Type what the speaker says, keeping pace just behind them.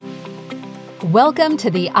Welcome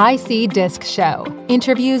to the IC Disc Show.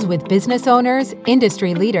 Interviews with business owners,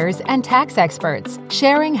 industry leaders, and tax experts,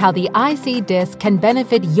 sharing how the IC Disc can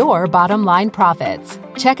benefit your bottom line profits.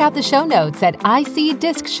 Check out the show notes at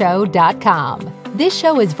icdiscshow.com. This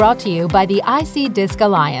show is brought to you by the IC Disc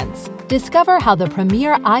Alliance. Discover how the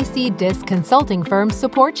premier IC Disc consulting firms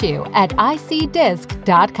support you at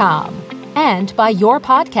icdisc.com. And by your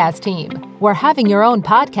podcast team, where having your own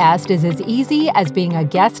podcast is as easy as being a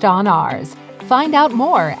guest on ours. Find out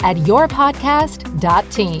more at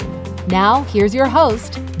yourpodcast.team. Now, here's your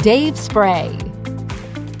host, Dave Spray.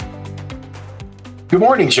 Good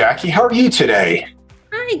morning, Jackie. How are you today?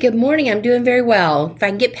 Hi, good morning. I'm doing very well. If I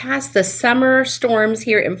can get past the summer storms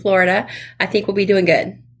here in Florida, I think we'll be doing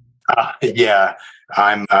good.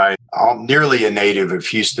 I'm nearly a native of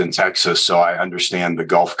Houston, Texas, so I understand the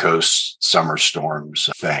Gulf Coast summer storms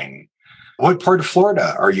thing. What part of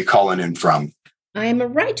Florida are you calling in from? I'm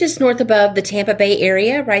right just north above the Tampa Bay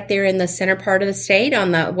area, right there in the center part of the state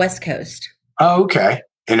on the West Coast. Oh, okay.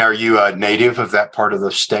 And are you a native of that part of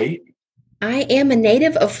the state? I am a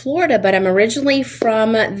native of Florida, but I'm originally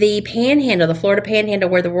from the Panhandle, the Florida Panhandle,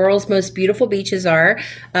 where the world's most beautiful beaches are,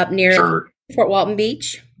 up near Fort Walton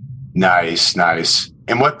Beach. Nice.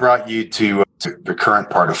 And what brought you to the current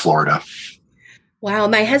part of Florida? Wow.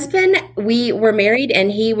 My husband, we were married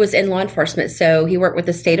and he was in law enforcement. So he worked with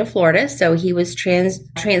the state of Florida. So he was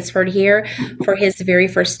transferred here for his very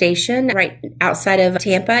first station right outside of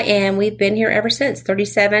Tampa. And we've been here ever since,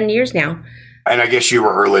 37 years now. And I guess you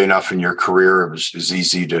were early enough in your career. It was as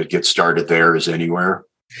easy to get started there as anywhere.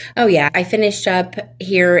 Oh, yeah. I finished up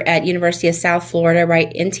here at University of South Florida, right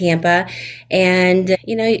in Tampa. And,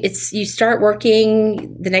 you start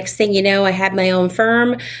working. The next thing you know, I had my own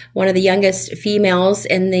firm, one of the youngest females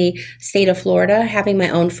in the state of Florida, having my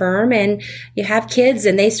own firm. And you have kids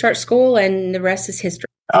and they start school and the rest is history.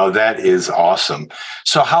 Oh, that is awesome.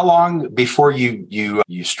 So how long before you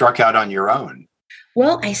struck out on your own?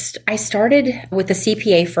 Well, I started with a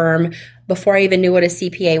CPA firm before I even knew what a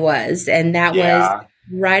CPA was. And that was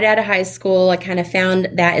right out of high school. I kind of found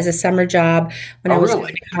that as a summer job when I was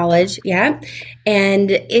in college. Yeah.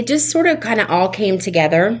 And it just sort of kind of all came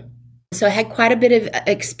together. So I had quite a bit of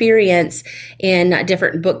experience in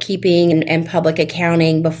different bookkeeping and public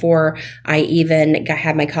accounting before I even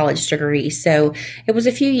had my college degree. So it was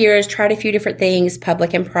a few years, tried a few different things,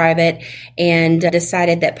 public and private, and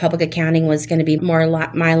decided that public accounting was going to be more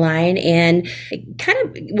my line. And it kind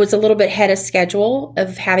of was a little bit ahead of schedule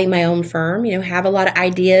of having my own firm, have a lot of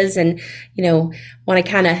ideas and, want to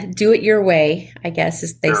kind of do it your way, I guess,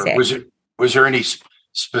 as they say. Was there any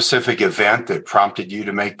specific event that prompted you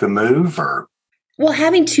to make the move, or? Well,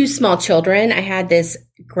 having two small children, I had this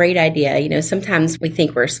great idea. Sometimes we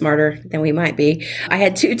think we're smarter than we might be. I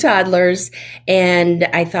had two toddlers and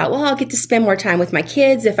I thought, well, I'll get to spend more time with my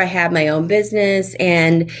kids if I have my own business.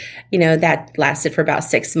 And, that lasted for about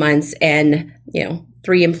 6 months and,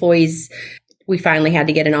 3 employees. We finally had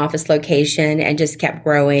to get an office location and just kept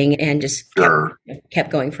growing and just kept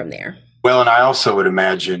going from there. Well, and I also would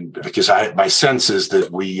imagine, because my sense is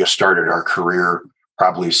that we started our career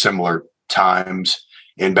probably similar times.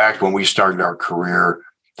 And back when we started our career,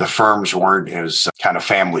 the firms weren't as kind of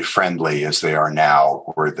family friendly as they are now,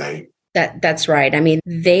 were they? That's right. I mean,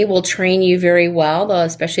 they will train you very well,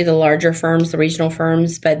 especially the larger firms, the regional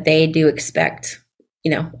firms, but they do expect,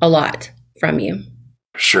 a lot from you.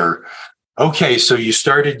 Sure. Okay. So you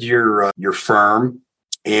started your firm.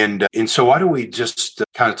 And so why don't we just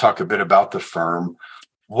kind of talk a bit about the firm?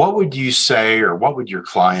 What would you say, or what would your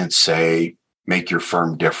clients say make your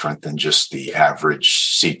firm different than just the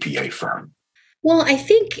average CPA firm? Well, I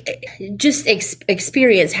think just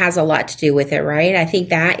experience has a lot to do with it, right? I think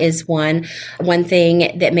that is one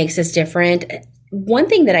thing that makes us different. One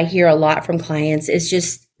thing that I hear a lot from clients is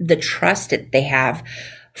just the trust that they have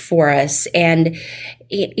for us. And,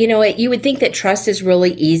 you would think that trust is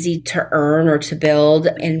really easy to earn or to build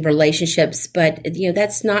in relationships, but,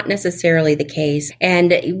 that's not necessarily the case.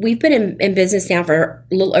 And we've been in business now for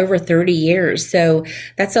a little over 30 years. So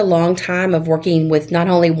that's a long time of working with not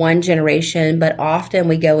only one generation, but often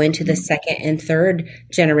we go into the second and third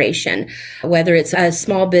generation, whether it's a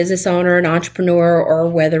small business owner, an entrepreneur, or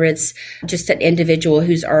whether it's just an individual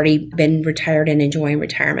who's already been retired and enjoying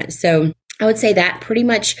retirement. So I would say that pretty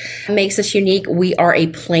much makes us unique. We are a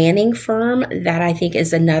planning firm. That I think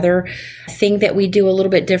is another thing that we do a little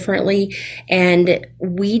bit differently. And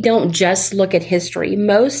we don't just look at history.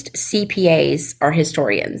 Most CPAs are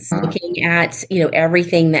historians looking at,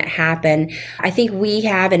 everything that happened. I think we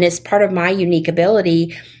have, and it's part of my unique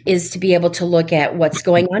ability, is to be able to look at what's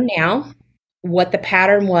going on now what the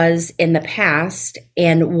pattern was in the past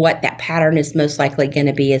and what that pattern is most likely going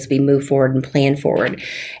to be as we move forward and plan forward.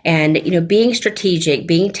 And, being strategic,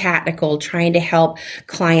 being tactical, trying to help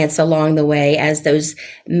clients along the way as those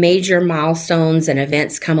major milestones and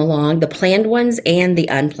events come along, the planned ones and the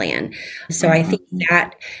unplanned. So I think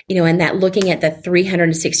that, and that looking at the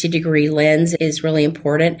 360-degree lens is really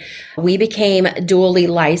important. We became dually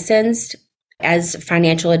licensed as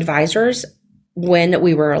financial advisors when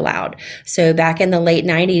we were allowed. So back in the late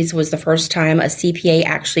 90s was the first time a CPA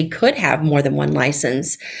actually could have more than one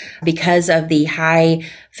license because of the high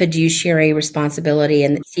fiduciary responsibility.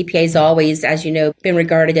 And CPA's always, as you know, been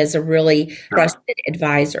regarded as a really trusted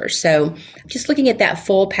advisor. So just looking at that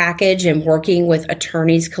full package and working with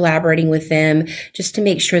attorneys, collaborating with them, just to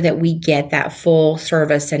make sure that we get that full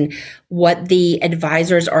service and what the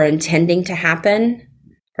advisors are intending to happen,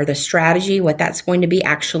 or the strategy, what that's going to be,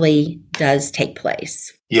 actually does take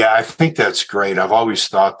place. Yeah, I think that's great. I've always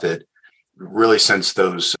thought that really since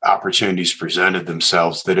those opportunities presented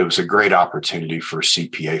themselves, that it was a great opportunity for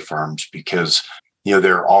CPA firms because,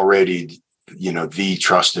 they're already, the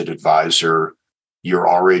trusted advisor. You're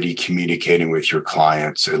already communicating with your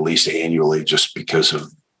clients at least annually just because of,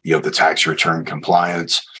 the tax return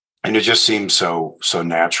compliance. And it just seems so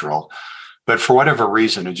natural. But for whatever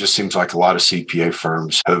reason, it just seems like a lot of CPA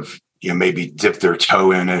firms have, maybe dipped their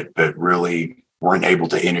toe in it, but really weren't able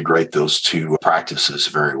to integrate those two practices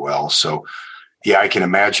very well. So, yeah, I can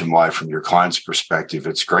imagine why, from your client's perspective,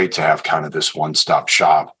 it's great to have kind of this one-stop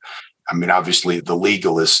shop. I mean, obviously, the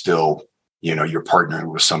legal is still, you're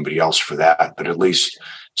partnering with somebody else for that, but at least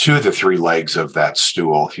two of the three legs of that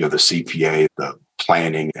stool, the CPA, the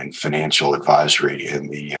planning and financial advisory, and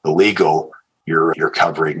the legal, you're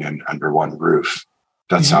covering under one roof.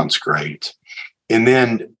 That sounds great. And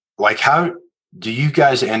then, how do you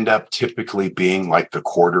guys end up typically being like the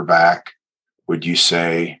quarterback, would you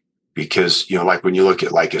say? Because, when you look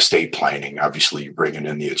at estate planning, obviously you're bringing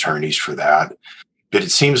in the attorneys for that. But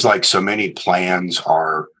it seems like so many plans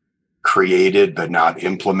are created but not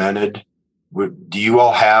implemented. Do you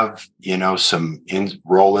all have, some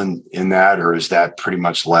role in that, or is that pretty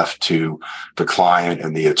much left to the client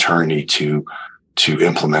and the attorney to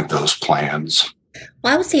implement those plans?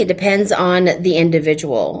 Well, I would say it depends on the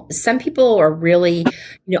individual. Some people are really,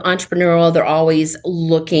 entrepreneurial. They're always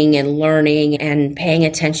looking and learning and paying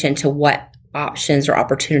attention to what options or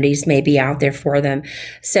opportunities may be out there for them.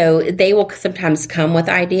 So they will sometimes come with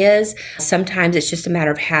ideas. Sometimes it's just a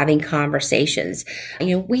matter of having conversations.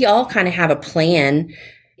 We all kind of have a plan.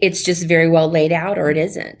 It's just very well laid out, or it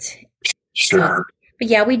isn't. Sure. But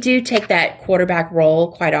yeah, we do take that quarterback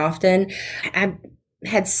role quite often. I've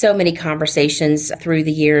had so many conversations through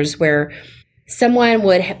the years where someone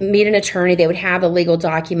would meet an attorney, they would have the legal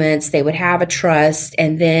documents, they would have a trust,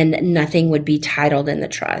 and then nothing would be titled in the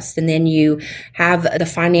trust. And then you have the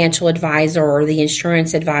financial advisor or the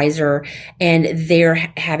insurance advisor, and they're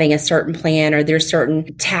having a certain plan, or there's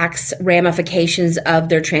certain tax ramifications of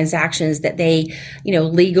their transactions that they,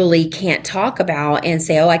 legally can't talk about, and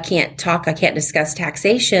say, I can't discuss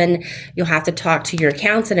taxation. You'll have to talk to your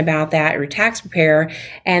accountant about that, or your tax preparer.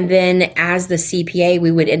 And then as the CPA,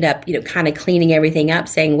 we would end up, kind of cleaning everything up,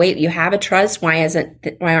 saying, wait, you have a trust. Why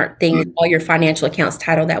aren't all your financial accounts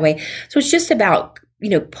titled that way? So it's just about,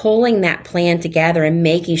 pulling that plan together and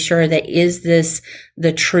making sure that is this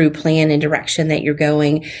the true plan and direction that you're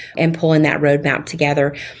going, and pulling that roadmap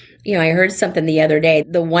together. I heard something the other day.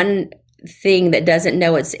 The one thing that doesn't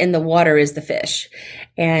know it's in the water is the fish.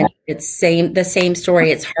 And it's the same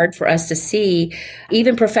story. It's hard for us to see.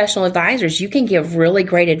 Even professional advisors, you can give really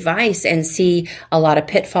great advice and see a lot of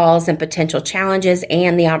pitfalls and potential challenges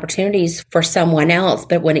and the opportunities for someone else.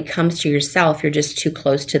 But when it comes to yourself, you're just too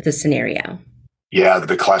close to the scenario. Yeah,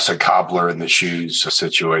 the classic cobbler in the shoes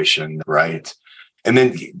situation, right? And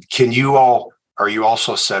then are you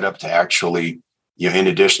also set up to actually, in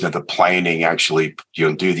addition to the planning, actually,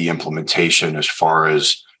 do the implementation as far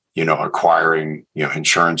as, acquiring,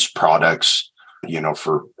 insurance products,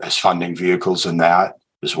 for as funding vehicles in that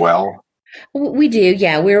as well? We do.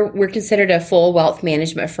 Yeah. We're considered a full wealth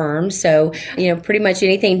management firm. So, pretty much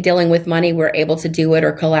anything dealing with money, we're able to do it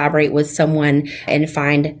or collaborate with someone and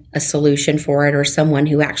find a solution for it, or someone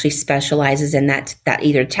who actually specializes in that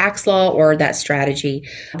either tax law or that strategy.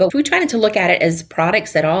 But we try not to look at it as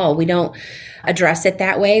products at all. We don't address it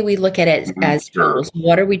that way. We look at it as tools.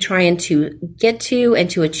 What are we trying to get to and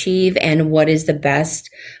to achieve, and what is the best,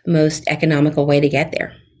 most economical way to get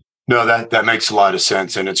there? No, that makes a lot of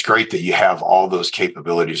sense. And it's great that you have all those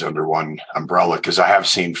capabilities under one umbrella, because I have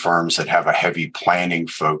seen firms that have a heavy planning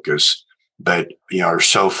focus, but, are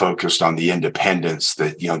so focused on the independence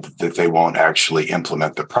that, that they won't actually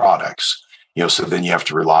implement the products, so then you have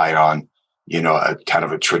to rely on, a kind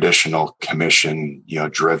of a traditional commission,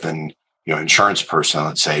 driven, insurance person,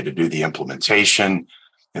 let's say, to do the implementation.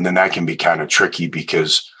 And then that can be kind of tricky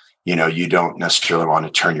because, you don't necessarily want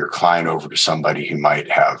to turn your client over to somebody who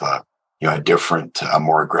might have a different, a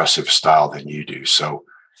more aggressive style than you do. So,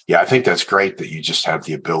 yeah, I think that's great that you just have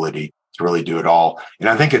the ability to really do it all. And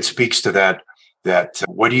I think it speaks to that,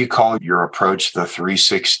 what do you call your approach? The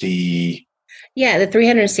 360? Yeah, the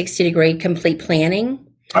 360 degree complete planning.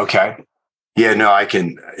 Okay. Yeah, no,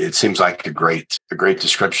 it seems like a great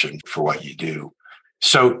description for what you do.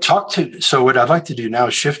 So what I'd like to do now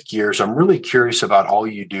is shift gears. I'm really curious about all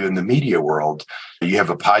you do in the media world. You have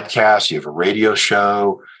a podcast, you have a radio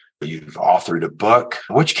show, you've authored a book.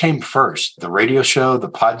 Which came first, the radio show, the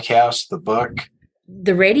podcast, the book?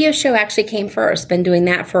 The radio show actually came first. Been doing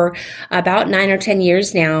that for about 9 or 10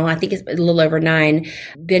 years now. I think it's a little over 9.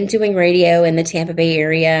 Been doing radio in the Tampa Bay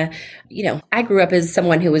area. I grew up as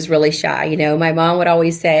someone who was really shy. My mom would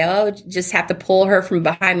always say, "Oh, just have to pull her from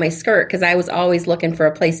behind my skirt," because I was always looking for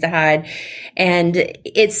a place to hide. And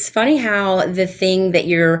it's funny how the thing that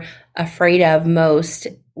you're afraid of most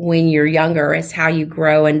when you're younger is how you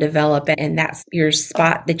grow and develop, and that's your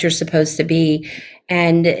spot that you're supposed to be.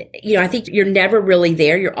 And, I think you're never really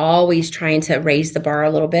there. You're always trying to raise the bar a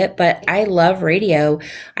little bit, but I love radio.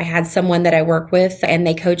 I had someone that I work with and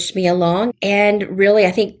they coached me along and really,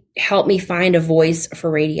 I think, helped me find a voice for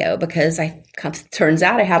radio because turns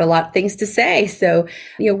out I had a lot of things to say. So,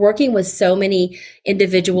 working with so many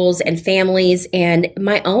individuals and families and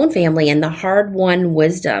my own family and the hard-won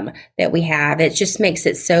wisdom that we have, it just makes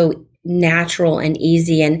it so natural and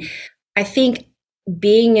easy. And I think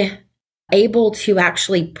being able to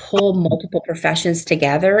actually pull multiple professions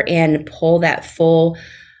together and pull that full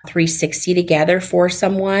 360 together for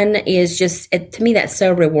someone is just, to me, that's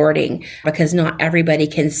so rewarding because not everybody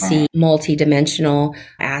can see multidimensional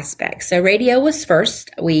aspects. So radio was first.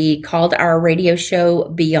 We called our radio show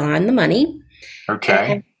Beyond the Money.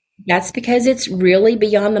 Okay. And that's because it's really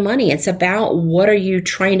beyond the money. It's about what are you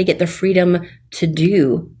trying to get the freedom to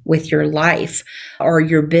do with your life or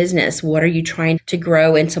your business? What are you trying to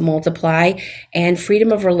grow and to multiply? And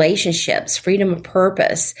freedom of relationships, freedom of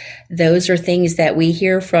purpose. Those are things that we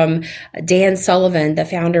hear from Dan Sullivan, the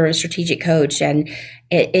founder of Strategic Coach. And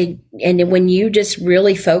when you just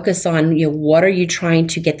really focus on, what are you trying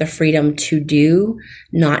to get the freedom to do,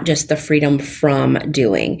 not just the freedom from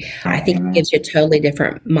doing, I think it gives you a totally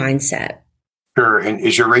different mindset. Sure. And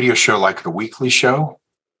is your radio show like a weekly show?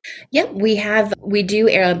 Yeah, we do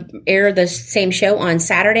air the same show on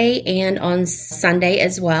Saturday and on Sunday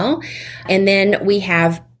as well. And then we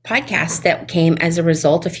have podcasts that came as a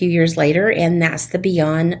result a few years later, and that's the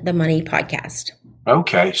Beyond the Money podcast.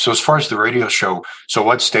 Okay. So as far as the radio show, so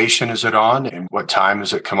what station is it on and what time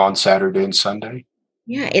does it come on Saturday and Sunday?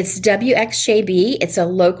 Yeah, it's WXJB. It's a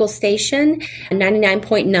local station,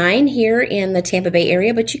 99.9 here in the Tampa Bay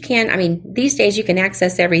area. But these days you can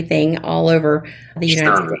access everything all over the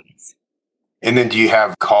United States. And then do you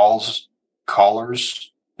have callers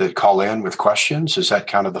that call in with questions? Is that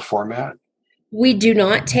kind of the format? We do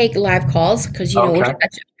not take live calls because, we're such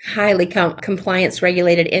a highly compliance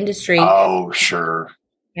regulated industry. Oh, sure.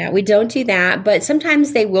 Yeah, we don't do that, but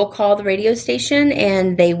sometimes they will call the radio station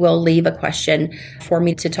and they will leave a question for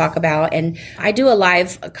me to talk about. And I do a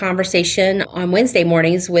live conversation on Wednesday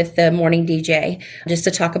mornings with the morning DJ just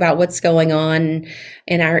to talk about what's going on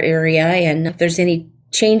in our area and if there's any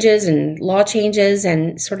changes and law changes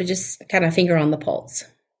and sort of just kind of finger on the pulse.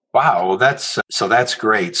 Wow. Well, that's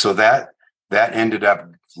great. So that ended up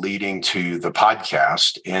leading to the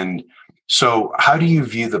podcast. And so how do you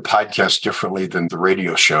view the podcast differently than the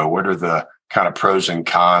radio show? What are the kind of pros and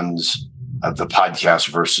cons of the podcast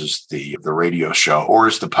versus the radio show? Or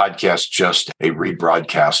is the podcast just a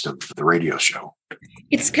rebroadcast of the radio show?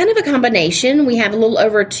 It's kind of a combination. We have a little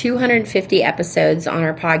over 250 episodes on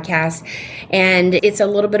our podcast, and it's a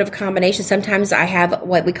little bit of a combination. Sometimes I have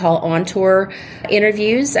what we call on-tour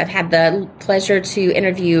interviews. I've had the pleasure to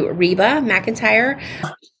interview Reba McEntire.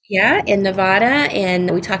 Yeah, in Nevada.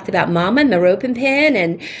 And we talked about Mama and the rope and pin.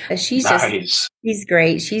 And she's she's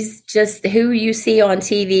great. She's just who you see on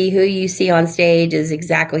TV, who you see on stage is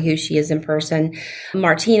exactly who she is in person.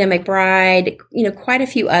 Martina McBride, quite a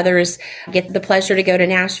few others. Get the pleasure to go to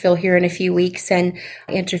Nashville here in a few weeks and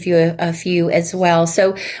interview a few as well.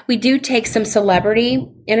 So we do take some celebrity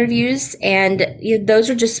interviews, and those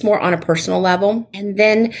are just more on a personal level. And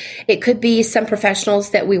then it could be some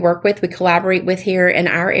professionals that we work with, we collaborate with here in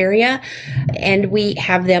our area. And we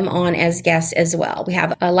have them on as guests as well. We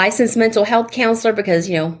have a licensed mental health counselor because,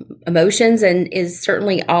 emotions and is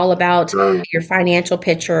certainly all about your financial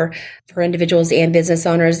picture for individuals and business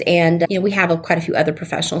owners. And, we have quite a few other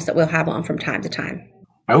professionals that we'll have on from time to time.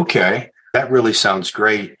 Okay. That really sounds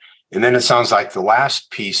great. And then it sounds like the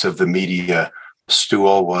last piece of the media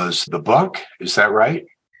stool was the book. Is that right?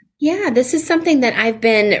 Yeah, this is something that I've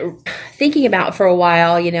been thinking about for a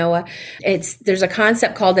while. There's a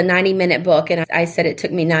concept called the 90-minute book. And I said it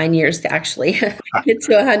took me 9 years to actually get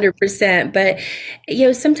to 100%. But,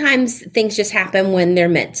 sometimes things just happen when they're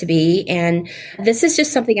meant to be. And this is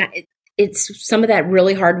just something it's some of that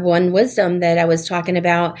really hard-won wisdom that I was talking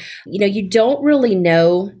about. You don't really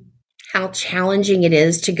know how challenging it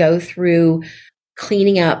is to go through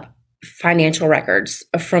cleaning up financial records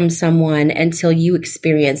from someone until you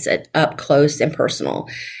experience it up close and personal.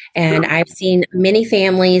 And I've seen many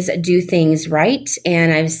families do things right,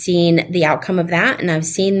 and I've seen the outcome of that, and I've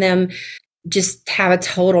seen them just have a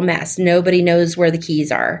total mess. Nobody knows where the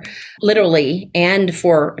keys are, literally and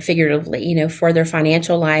figuratively, for their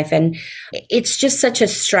financial life. And it's just such a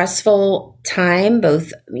stressful time,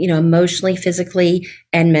 both, emotionally, physically,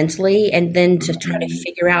 and mentally. And then to try to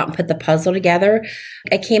figure out and put the puzzle together.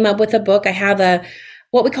 I came up with a book. I have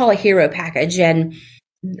what we call a hero package. And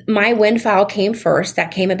my WIN file came first. That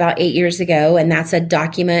came about 8 years ago. And that's a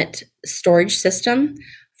document storage system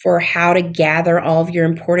for how to gather all of your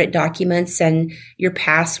important documents and your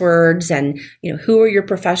passwords and, who are your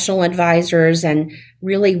professional advisors and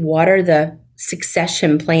really what are the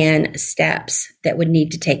succession plan steps that would need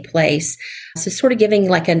to take place. So sort of giving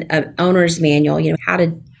like an owner's manual, how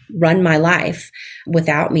to run my life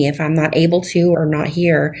without me if I'm not able to or not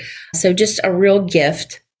here. So just a real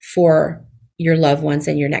gift for your loved ones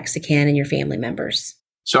and your next of kin and your family members.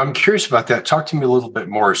 So I'm curious about that. Talk to me a little bit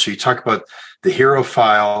more. So you talk about the hero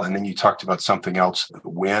file, and then you talked about something else, the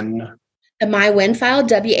WIN. My WIN file,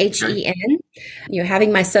 WHEN.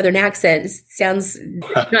 Having my Southern accent sounds,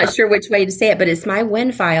 not sure which way to say it, but it's my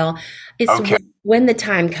WIN file. It's when the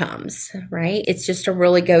time comes, right? It's just a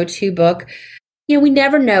really go-to book. We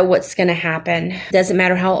never know what's going to happen. Doesn't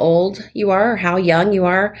matter how old you are or how young you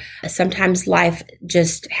are. Sometimes life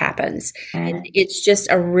just happens. And it's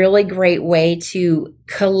just a really great way to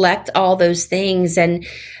collect all those things. And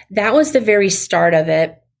that was the very start of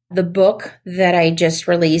it. The book that I just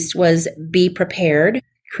released was Be Prepared,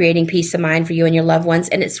 Creating Peace of Mind for You and Your Loved Ones.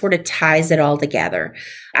 And it sort of ties it all together.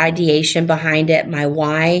 Ideation behind it, my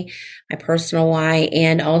why, my personal why,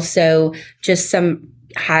 and also just some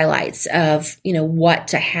highlights of, what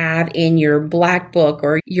to have in your black book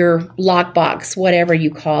or your lockbox, whatever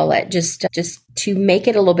you call it, just to make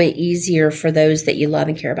it a little bit easier for those that you love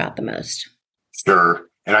and care about the most. Sure.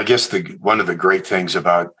 And I guess one of the great things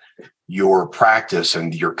about your practice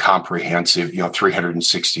and your comprehensive,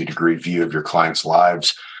 360-degree view of your clients'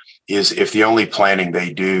 lives is if the only planning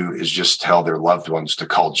they do is just tell their loved ones to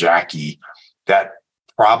call Jackie, that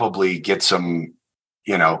probably gets them,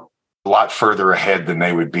 a lot further ahead than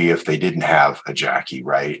they would be if they didn't have a Jackie,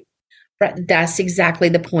 right? That's exactly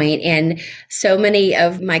the point. And so many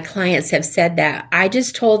of my clients have said that. I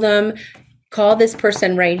just told them, call this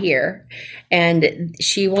person right here and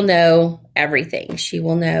she will know everything. She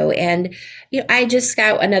will know. And, I just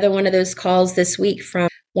got another one of those calls this week from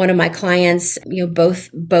one of my clients. Both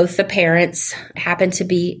the parents happened to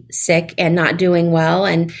be sick and not doing well.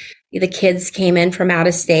 And the kids came in from out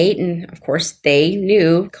of state, and of course they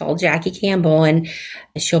knew, call Jackie Campbell, and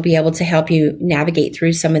she'll be able to help you navigate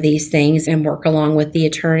through some of these things and work along with the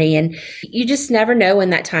attorney. And you just never know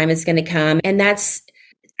when that time is going to come. And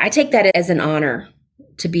I take that as an honor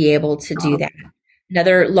to be able to do that.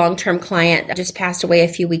 Another long-term client just passed away a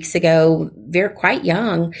few weeks ago, quite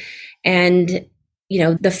young. And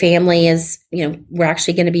the family is, we're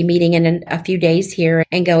actually going to be meeting in a few days here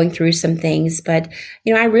and going through some things. But,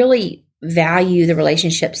 I really value the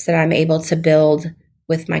relationships that I'm able to build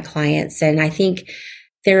with my clients. And I think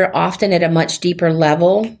they're often at a much deeper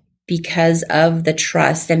level because of the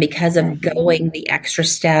trust and because of going the extra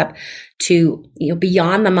step to,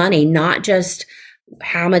 beyond the money, not just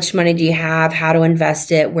how much money do you have, how to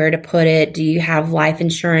invest it, where to put it, do you have life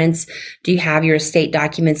insurance, do you have your estate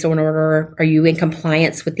documents in order, are you in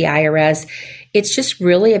compliance with the IRS? It's just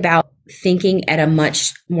really about thinking at a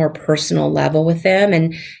much more personal level with them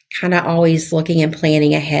and kind of always looking and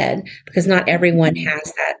planning ahead because not everyone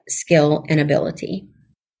has that skill and ability.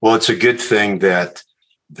 Well, it's a good thing that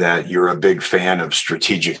you're a big fan of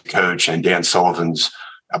Strategic Coach and Dan Sullivan's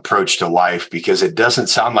approach to life, because it doesn't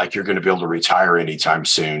sound like you're going to be able to retire anytime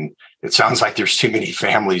soon. It sounds like there's too many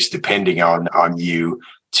families depending on you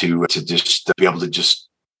to just be able to just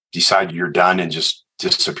decide you're done and just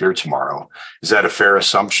disappear tomorrow. Is that a fair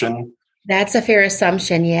assumption? That's a fair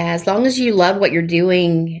assumption. Yeah. As long as you love what you're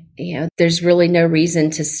doing, there's really no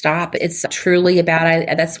reason to stop. It's truly about,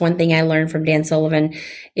 that's one thing I learned from Dan Sullivan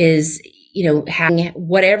is, having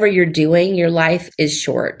whatever you're doing, your life is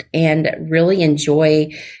short, and really enjoy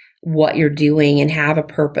what you're doing and have a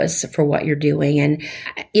purpose for what you're doing.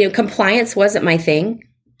 And, compliance wasn't my thing.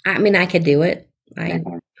 I mean, I could do it. I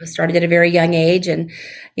started at a very young age and,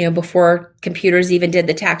 before computers even did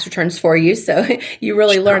the tax returns for you. So you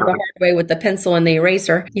really learned the hard way with the pencil and the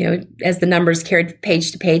eraser, as the numbers carried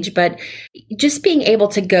page to page. But just being able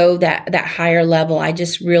to go that higher level, I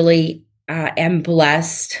just really am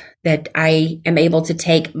blessed that I am able to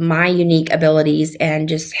take my unique abilities and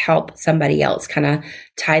just help somebody else kind of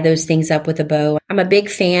tie those things up with a bow. I'm a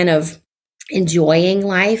big fan of enjoying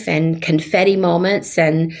life and confetti moments.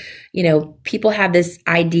 And, people have this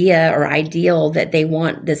idea or ideal that they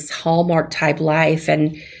want this Hallmark type life.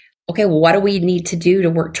 And okay, well, what do we need to do to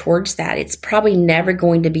work towards that? It's probably never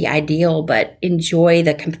going to be ideal, but enjoy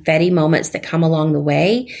the confetti moments that come along the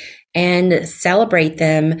way and celebrate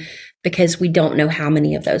them, because we don't know how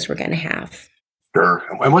many of those we're going to have. Sure.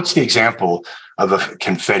 And what's the example of a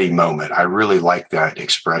confetti moment? I really like that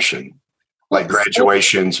expression. Like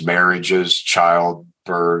graduations, marriages,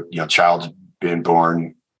 childbirth, child being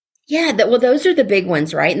born. Yeah, those are the big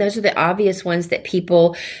ones, right? And those are the obvious ones that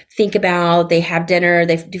people think about. They have dinner,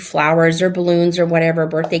 they do flowers or balloons or whatever,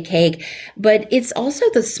 birthday cake. But it's also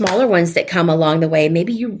the smaller ones that come along the way.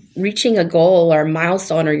 Maybe you're reaching a goal or a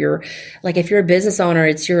milestone, or if you're a business owner,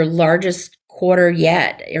 it's your largest quarter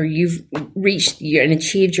yet, or you've reached and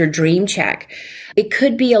achieved your dream check. It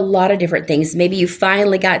could be a lot of different things. Maybe you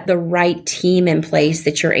finally got the right team in place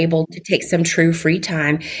that you're able to take some true free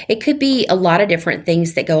time. It could be a lot of different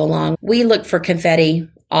things that go along. We look for confetti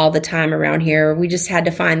all the time around here. We just had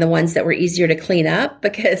to find the ones that were easier to clean up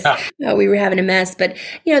because we were having a mess. But,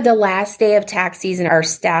 the last day of tax season, our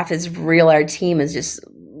staff is real. Our team is just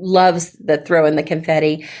loves the throw in the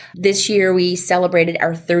confetti. This year, we celebrated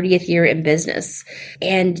our 30th year in business,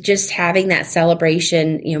 and just having that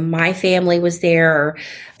celebration, my family was there, our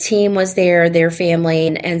team was there, their family,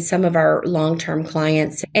 and some of our long-term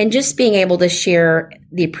clients, and just being able to share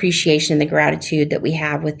the appreciation and the gratitude that we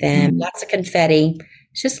have with them. Lots of confetti.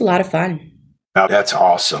 It's just a lot of fun. Now, that's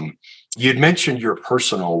awesome. You'd mentioned your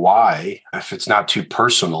personal why. If it's not too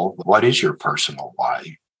personal, what is your personal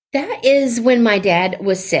why? That is when my dad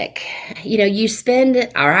was sick. I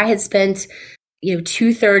had spent,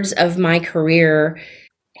 2/3 of my career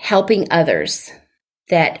helping others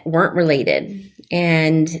that weren't related.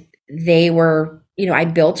 And they were, I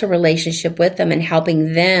built a relationship with them and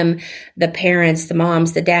helping them, the parents, the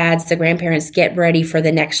moms, the dads, the grandparents, get ready for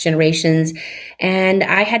the next generations. And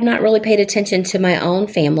I had not really paid attention to my own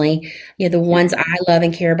family, the ones I love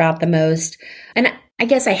and care about the most. And I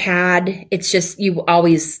guess I had. It's just you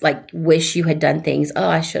always wish you had done things. Oh,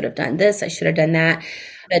 I should have done this. I should have done that.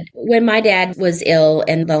 But when my dad was ill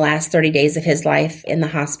in the last 30 days of his life in the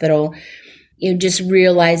hospital, just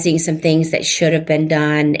realizing some things that should have been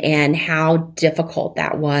done and how difficult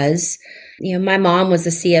that was. My mom was the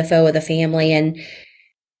CFO of the family, and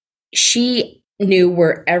she knew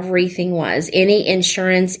where everything was. Any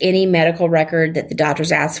insurance, any medical record that the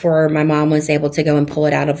doctors asked for, my mom was able to go and pull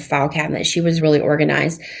it out of a file cabinet. She was really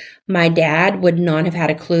organized. My dad would not have had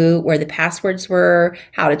a clue where the passwords were,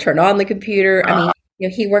 how to turn on the computer. I mean,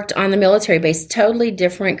 he worked on the military base, totally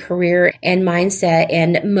different career and mindset.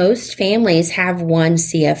 And most families have one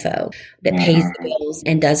CFO that pays the bills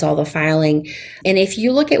and does all the filing. And if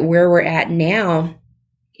you look at where we're at now,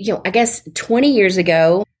 I guess 20 years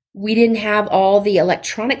ago, we didn't have all the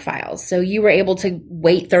electronic files. So you were able to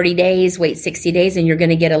wait 30 days, wait 60 days, and you're going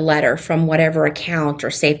to get a letter from whatever account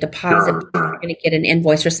or safe deposit. You're going to get an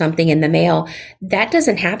invoice or something in the mail. That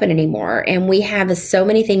doesn't happen anymore. And we have so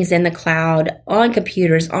many things in the cloud, on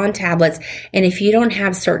computers, on tablets. And if you don't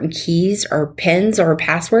have certain keys or pins or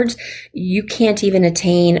passwords, you can't even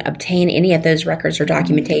obtain any of those records or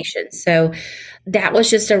documentation. So that was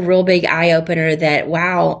just a real big eye opener that,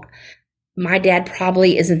 wow, my dad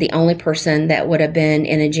probably isn't the only person that would have been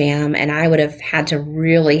in a jam, and I would have had to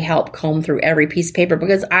really help comb through every piece of paper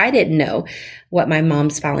because I didn't know what my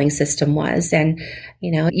mom's filing system was. And,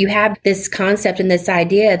 you have this concept and this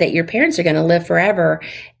idea that your parents are going to live forever.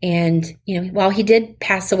 And, while he did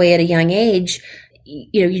pass away at a young age,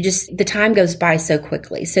 the time goes by so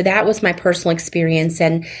quickly. So that was my personal experience.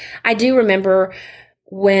 And I do remember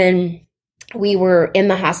when we were in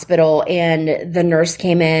the hospital and the nurse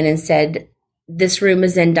came in and said, this room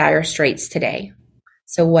is in dire straits today.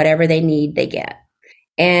 So whatever they need, they get.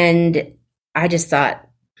 And I just thought,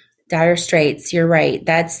 Dire straits. You're right.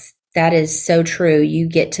 That is so true. You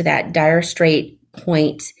get to that dire strait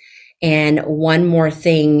point, and one more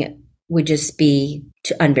thing would just be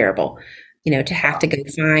unbearable. To have to go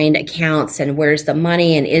find accounts and where's the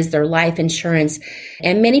money and is there life insurance?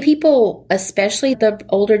 And many people, especially the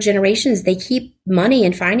older generations, they keep money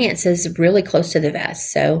and finances really close to the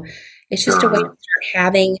vest. So it's just a way to start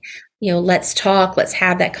having, let's talk, let's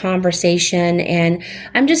have that conversation. And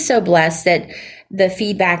I'm just so blessed that the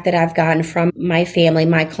feedback that I've gotten from my family,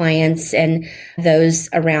 my clients, and those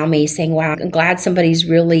around me saying, wow, I'm glad somebody's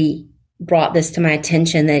really brought this to my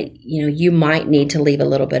attention that, you might need to leave a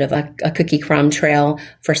little bit of a cookie crumb trail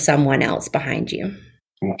for someone else behind you.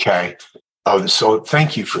 Okay. Oh, so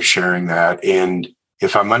thank you for sharing that. And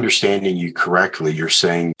if I'm understanding you correctly, you're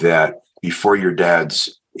saying that before your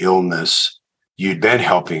dad's illness, you'd been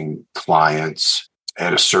helping clients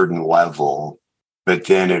at a certain level, but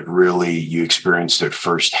then you experienced it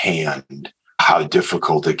firsthand, how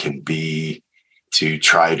difficult it can be to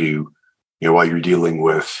try to, while you're dealing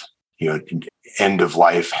with end of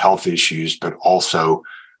life health issues, but also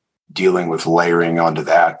dealing with layering onto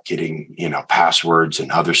that, getting, passwords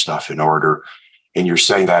and other stuff in order. And you're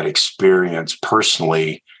saying that experience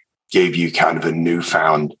personally gave you kind of a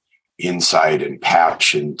newfound insight and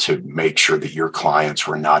passion to make sure that your clients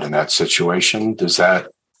were not in that situation. Does that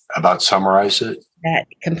about summarize it? That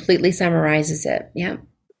completely summarizes it. Yeah.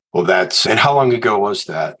 Well, and how long ago was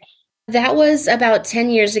that? That was about 10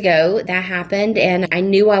 years ago that happened. And I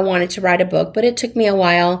knew I wanted to write a book, but it took me a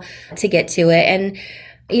while to get to it. And,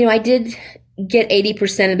 I did get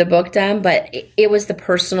 80% of the book done, but it was the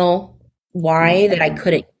personal why that I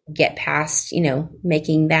couldn't get past,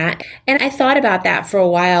 making that. And I thought about that for a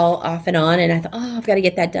while off and on. And I thought, I've got to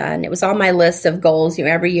get that done. It was on my list of goals,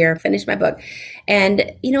 every year, finish my book.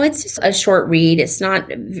 And, it's just a short read. It's not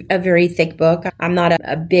a very thick book. I'm not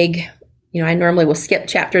a big I normally will skip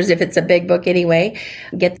chapters if it's a big book anyway,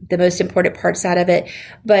 get the most important parts out of it.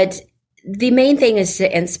 But the main thing is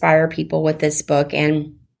to inspire people with this book.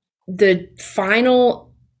 And the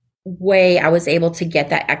final way I was able to get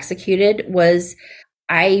that executed was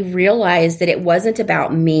I realized that it wasn't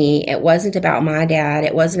about me. It wasn't about my dad.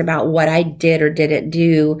 It wasn't about what I did or didn't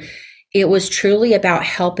do. It was truly about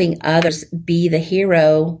helping others be the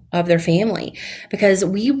hero of their family, because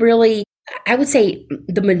I would say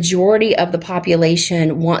the majority of the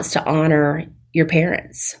population wants to honor your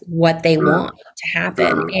parents, what they want to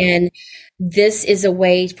happen. And this is a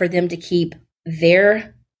way for them to keep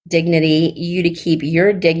their dignity, you to keep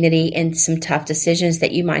your dignity in some tough decisions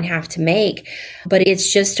that you might have to make. But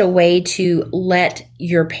it's just a way to let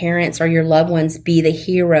your parents or your loved ones be the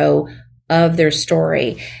hero of their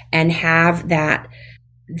story and have that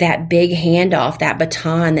big handoff, that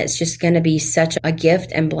baton that's just going to be such a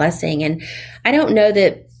gift and blessing. And I don't know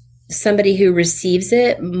that somebody who receives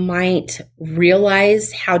it might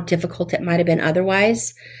realize how difficult it might have been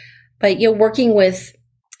otherwise. But working with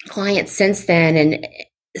clients since then, and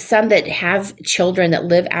some that have children that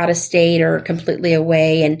live out of state or completely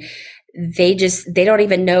away, and they don't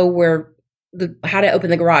even know how to open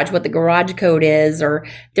the garage, what the garage code is, or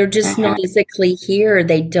they're just not physically here.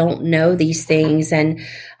 They don't know these things. And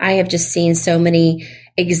I have just seen so many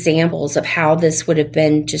examples of how this would have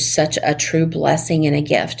been just such a true blessing and a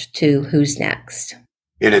gift to who's next.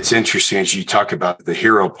 And it's interesting as you talk about the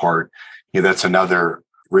hero part, that's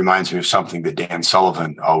reminds me of something that Dan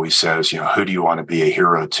Sullivan always says, who do you want to be a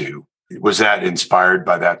hero to? Was that inspired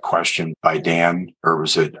by that question by Dan, or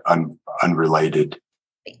was it unrelated?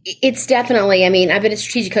 It's definitely, I've been a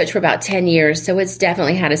strategic coach for about 10 years, so it's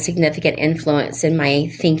definitely had a significant influence in my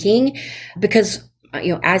thinking because,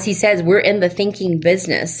 as he says, we're in the thinking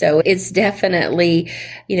business. So it's definitely,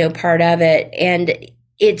 part of it. And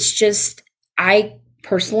it's just, I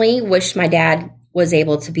personally wish my dad was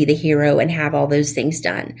able to be the hero and have all those things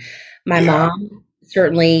done. My mom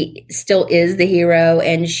certainly still is the hero.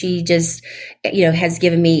 And she just, has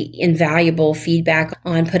given me invaluable feedback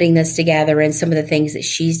on putting this together and some of the things that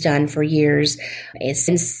she's done for years. And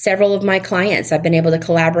several of my clients, I've been able to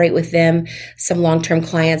collaborate with them, some long-term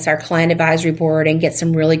clients, our client advisory board, and get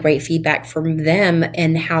some really great feedback from them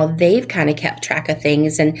and how they've kind of kept track of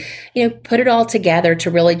things and, put it all together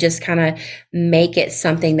to really just kind of make it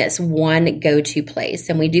something that's one go-to place.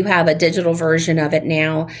 And we do have a digital version of it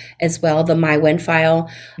now as well, the My Win file.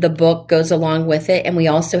 The book goes along with it. And we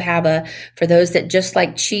also have for those that just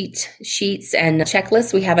like cheat sheets and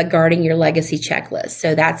checklists, we have a Guarding Your Legacy checklist.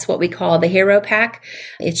 So that's what we call the Hero Pack.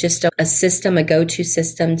 It's just a system, a go-to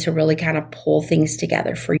system to really kind of pull things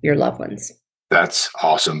together for your loved ones. That's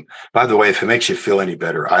awesome. By the way, if it makes you feel any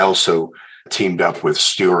better, I also teamed up with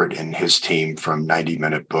Stuart and his team from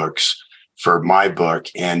 90-Minute Books for my book.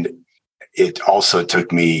 And it also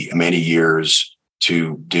took me many years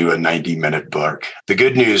to do a 90-minute book. The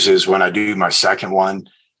good news is when I do my second one,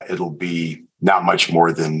 it'll be not much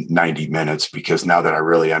more than 90 minutes, because now that I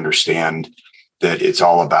really understand that it's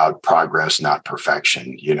all about progress, not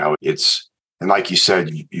perfection. And like you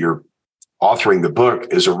said, you're authoring the book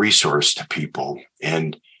is a resource to people.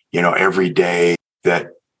 And, every day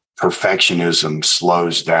that perfectionism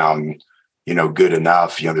slows down, good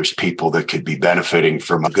enough, there's people that could be benefiting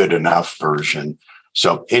from a good enough version.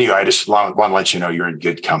 So anyway, I just want to let you know you're in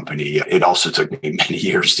good company. It also took me many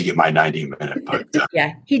years to get my 90-minute book done.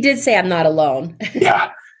 Yeah, he did say I'm not alone.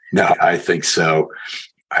 Yeah, no, I think so.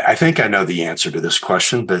 I think I know the answer to this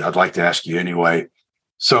question, but I'd like to ask you anyway.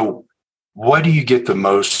 So what do you get the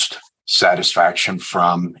most satisfaction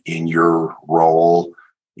from in your role,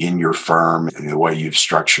 in your firm, and the way you've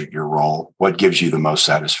structured your role? What gives you the most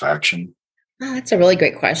satisfaction? Oh, that's a really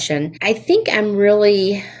great question. I think I'm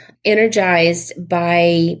really energized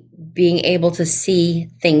by being able to see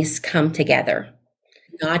things come together,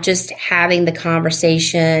 not just having the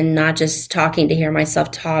conversation, not just talking to hear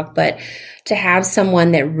myself talk, but to have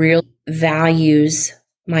someone that really values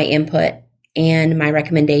my input and my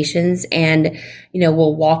recommendations and,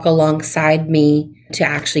 will walk alongside me to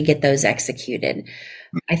actually get those executed.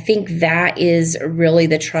 I think that is really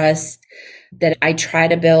the trust that I try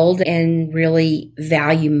to build and really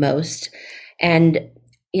value most. And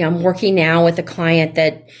I'm working now with a client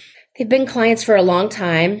that they've been clients for a long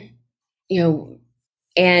time,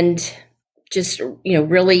 and just,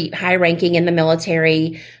 really high ranking in the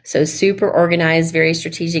military. So super organized, very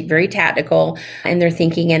strategic, very tactical in their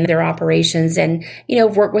thinking and their operations. And,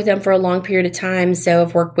 I've worked with them for a long period of time. So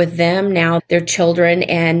I've worked with them, now their children,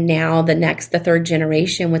 and now the third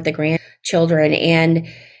generation with the grandchildren. And,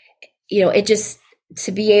 it just,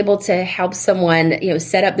 to be able to help someone,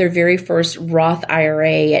 set up their very first Roth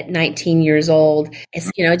IRA at 19 years old,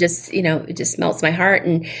 it's, it just melts my heart.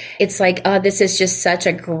 And it's like, this is just such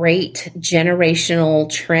a great generational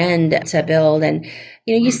trend to build. And,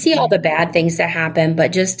 you see all the bad things that happen,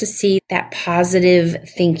 but just to see that positive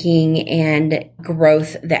thinking and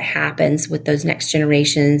growth that happens with those next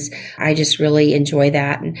generations, I just really enjoy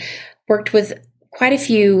that. And worked with quite a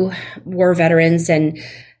few war veterans and,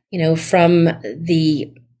 from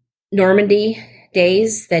the Normandy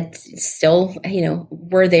days that still,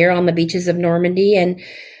 were there on the beaches of Normandy, and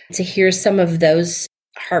to hear some of those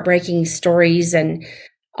heartbreaking stories and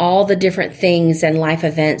all the different things and life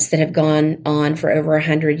events that have gone on for over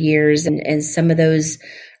 100 years and some of those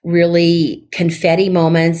really confetti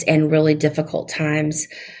moments and really difficult times.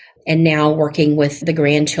 And now working with the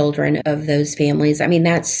grandchildren of those families. I mean,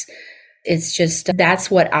 that's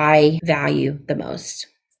what I value the most.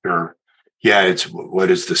 Sure. Yeah, it's what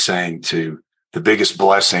is the saying to the biggest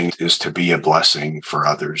blessing is to be a blessing for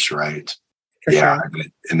others, right? For yeah, sure.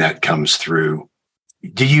 And that comes through.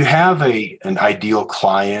 Do you have an ideal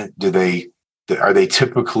client? Are they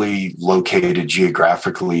typically located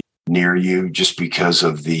geographically near you just because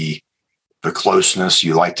of the closeness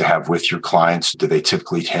you like to have with your clients? Do they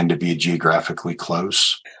typically tend to be geographically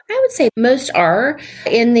close? I would say most are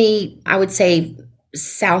in the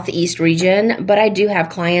Southeast region, but I do have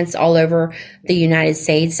clients all over the United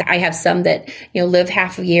States. I have some that, live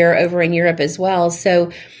half a year over in Europe as well. So,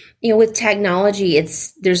 with technology,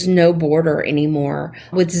 there's no border anymore.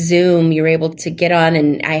 With Zoom, you're able to get on,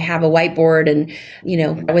 and I have a whiteboard and,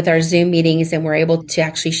 with our Zoom meetings, and we're able to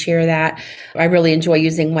actually share that. I really enjoy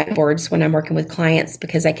using whiteboards when I'm working with clients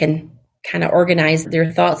because I can kind of organize their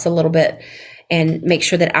thoughts a little bit and make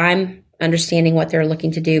sure that I'm understanding what they're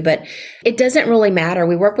looking to do. But it doesn't really matter.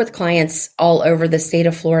 We work with clients all over the state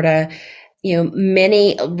of Florida.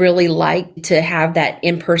 Many really like to have that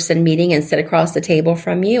in-person meeting and sit across the table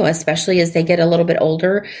from you, especially as they get a little bit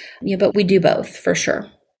older. But we do both for sure.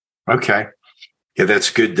 Okay. Yeah,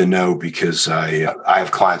 that's good to know because I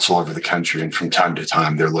have clients all over the country, and from time to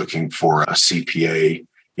time they're looking for a CPA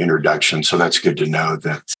introduction. So that's good to know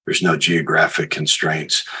that there's no geographic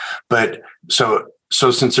constraints. But so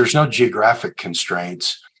since there's no geographic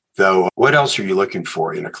constraints, though, what else are you looking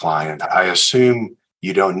for in a client? I assume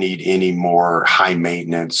you don't need any more high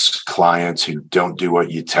maintenance clients who don't do what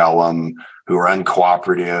you tell them, who are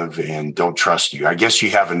uncooperative and don't trust you. I guess you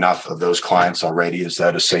have enough of those clients already. Is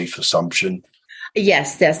that a safe assumption?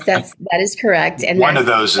 Yes, that is correct. And one of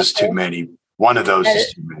those is too many. One of those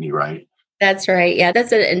is too many, right? That's right. Yeah,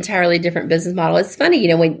 that's an entirely different business model. It's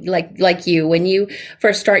funny, when when you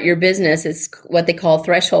first start your business, it's what they call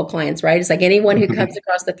threshold clients, right? It's like anyone who comes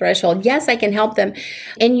across the threshold, yes, I can help them.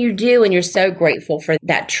 And you do, and you're so grateful for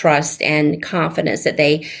that trust and confidence that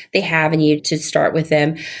they have in you to start with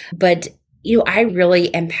them. But I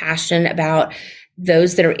really am passionate about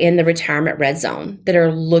those that are in the retirement red zone, that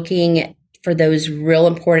are looking for those real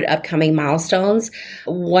important upcoming milestones.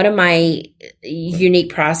 One of my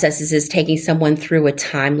unique processes is taking someone through a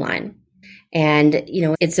timeline. And,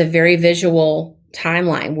 it's a very visual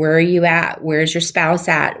timeline. Where are you at? Where's your spouse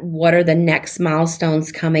at? What are the next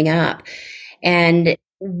milestones coming up? And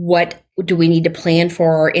what do we need to plan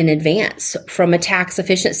for in advance from a tax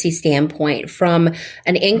efficiency standpoint, from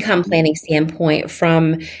an income planning standpoint,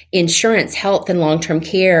 from insurance, health and long-term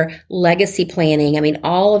care, legacy planning? I mean,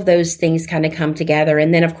 all of those things kind of come together.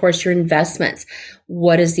 And then, of course, your investments.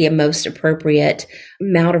 What is the most appropriate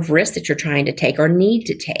amount of risk that you're trying to take or need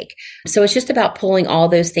to take? So it's just about pulling all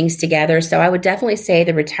those things together. So I would definitely say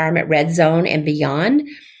the retirement red zone and beyond,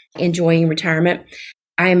 enjoying retirement.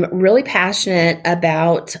 I'm really passionate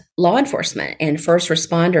about law enforcement and first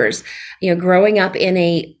responders. Growing up in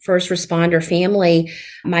a first responder family,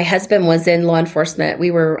 my husband was in law enforcement.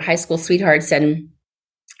 We were high school sweethearts, and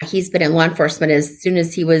he's been in law enforcement as soon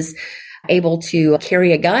as he was able to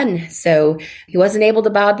carry a gun. So he wasn't able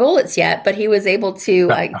to buy bullets yet, but he was able to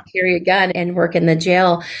carry a gun and work in the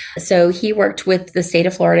jail. So he worked with the state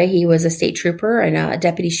of Florida. He was a state trooper and a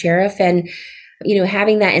deputy sheriff. And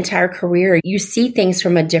having that entire career, you see things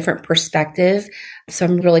from a different perspective. So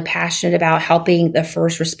I'm really passionate about helping the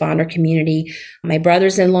first responder community. My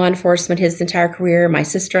brother's in law enforcement his entire career. My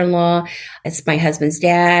sister-in-law, it's my husband's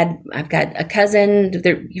dad. I've got a cousin.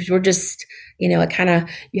 We're just, you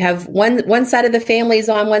have one side of the family is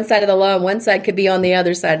on one side of the law, and one side could be on the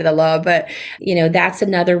other side of the law. But, that's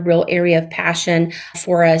another real area of passion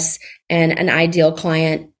for us and an ideal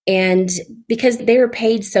client. And because they're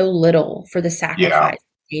paid so little for the sacrifice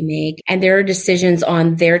they make, and there are decisions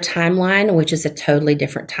on their timeline, which is a totally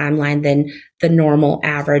different timeline than the normal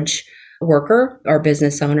average worker or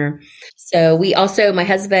business owner. So we also, my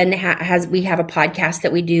husband we have a podcast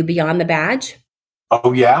that we do Beyond the Badge.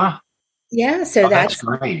 Oh, yeah. Yeah. So that's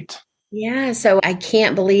great. Yeah. So I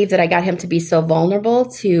can't believe that I got him to be so vulnerable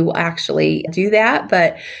to actually do that.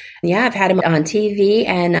 But yeah, I've had him on TV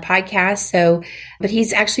and a podcast. So, but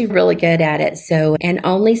he's actually really good at it. So, and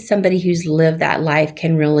only somebody who's lived that life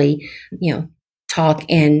can really, talk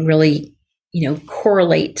and really,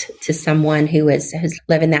 correlate to someone who's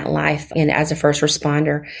living that life and as a first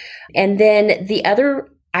responder. And then the other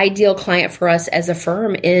ideal client for us as a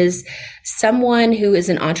firm is someone who is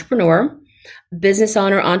an entrepreneur, business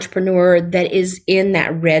owner, entrepreneur that is in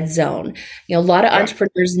that red zone. A lot of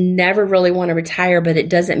entrepreneurs never really want to retire, but it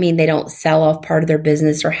doesn't mean they don't sell off part of their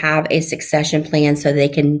business or have a succession plan so they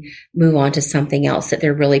can move on to something else that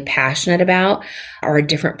they're really passionate about or a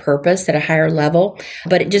different purpose at a higher level.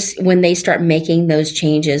 But when they start making those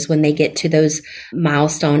changes, when they get to those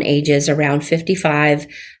milestone ages around 55,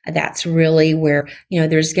 that's really where,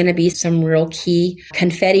 there's going to be some real key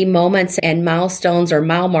confetti moments and milestones or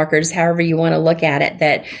mile markers, however you want to look at it,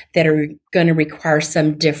 that are going to require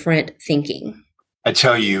some different thinking. I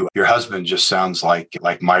tell you, your husband just sounds like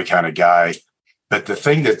my kind of guy. But the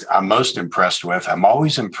thing that I'm most impressed with, I'm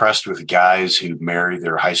always impressed with guys who marry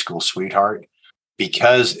their high school sweetheart,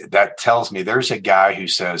 because that tells me there's a guy who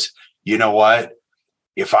says, you know what,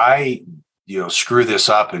 if I screw this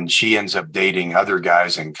up and she ends up dating other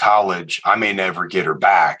guys in college, I may never get her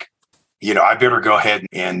back. I better go ahead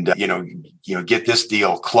and, get this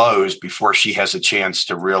deal closed before she has a chance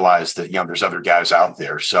to realize that, there's other guys out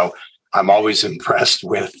there. So I'm always impressed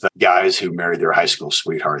with guys who marry their high school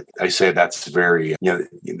sweetheart. I say that's very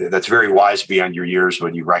wise beyond your years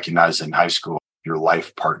when you recognize in high school your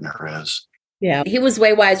life partner is. Yeah, he was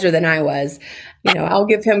way wiser than I was. I'll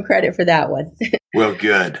give him credit for that one. Well,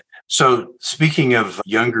 good. So speaking of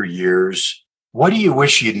younger years, what do you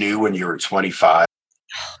wish you knew when you were 25?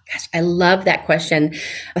 Oh, gosh, I love that question.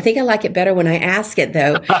 I think I like it better when I ask it,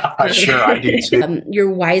 though. Sure, I do too.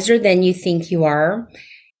 You're wiser than you think you are.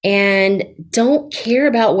 And don't care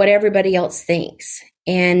about what everybody else thinks.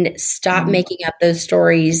 And stop making up those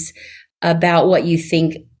stories about what you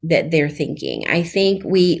think that they're thinking. I think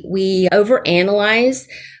we overanalyze.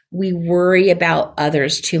 We worry about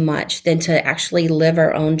others too much than to actually live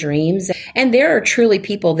our own dreams. And there are truly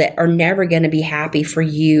people that are never going to be happy for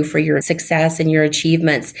you, for your success and your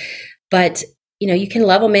achievements. But, you can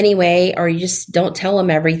love them anyway, or you just don't tell them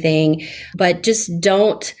everything, but just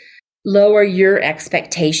don't lower your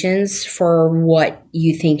expectations for what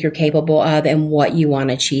you think you're capable of and what you want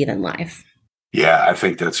to achieve in life. Yeah, I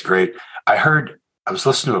think that's great. I was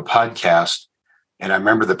listening to a podcast, and I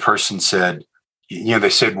remember the person said, they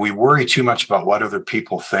said, we worry too much about what other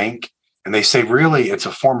people think. And they say, really, it's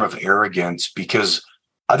a form of arrogance because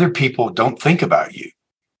other people don't think about you.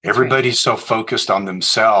 Everybody's so focused on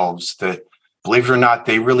themselves that, believe it or not,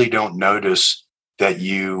 they really don't notice that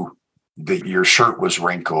your shirt was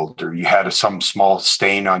wrinkled or you had some small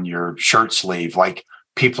stain on your shirt sleeve. Like,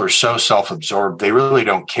 people are so self-absorbed, they really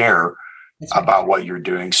don't care about what you're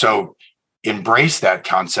doing. So embrace that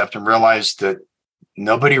concept and realize that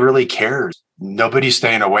nobody really cares. Nobody's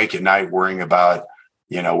staying awake at night worrying about,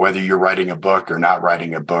 whether you're writing a book or not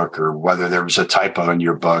writing a book, or whether there was a typo in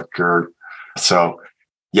your book.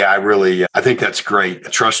 Yeah, I think that's great.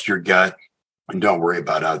 Trust your gut and don't worry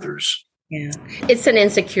about others. Yeah, it's an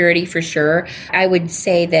insecurity for sure. I would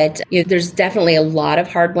say that there's definitely a lot of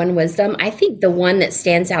hard-won wisdom. I think the one that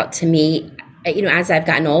stands out to me, as I've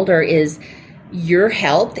gotten older, is your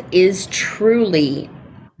health is truly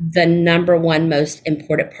the number one most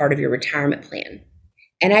important part of your retirement plan.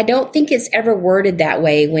 And I don't think it's ever worded that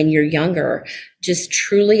way when you're younger. Just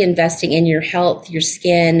truly investing in your health, your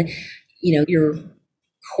skin, your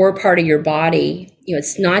core part of your body.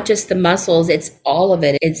 It's not just the muscles, it's all of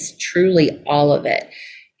it. It's truly all of it.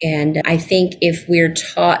 And I think if we're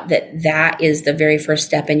taught that is the very first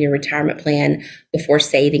step in your retirement plan before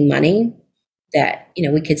saving money, that,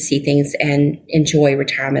 we could see things and enjoy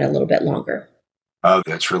retirement a little bit longer. Oh,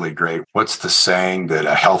 that's really great. What's the saying that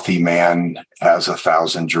a healthy man has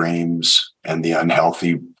 1,000 dreams and the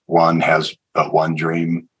unhealthy one has but one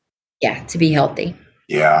dream? Yeah, to be healthy.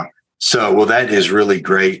 Yeah. So, well, that is really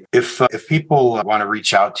great. If people want to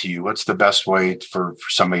reach out to you, what's the best way for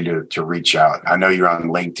somebody to reach out? I know you're on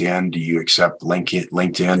LinkedIn. Do you accept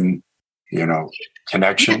LinkedIn,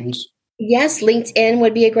 connections? Yes, LinkedIn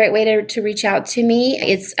would be a great way to reach out to me.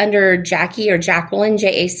 It's under Jackie or Jacqueline,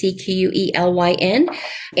 JACQUELYN.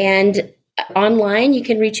 And online, you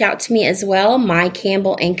can reach out to me as well,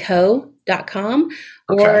 mycampbellandco.com.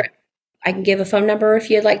 Okay. Or I can give a phone number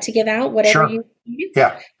if you'd like to give out, whatever Sure. you do.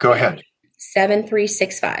 Yeah, go ahead.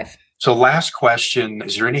 7365. So last question,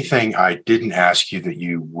 is there anything I didn't ask you that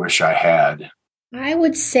you wish I had? I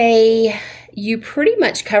would say you pretty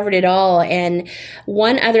much covered it all. And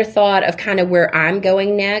one other thought of kind of where I'm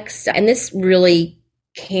going next, and this really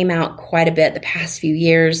came out quite a bit the past few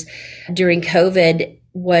years during COVID,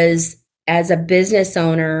 was as a business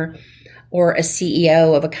owner or a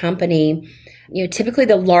CEO of a company, typically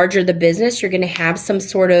the larger the business, you're going to have some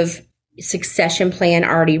sort of succession plan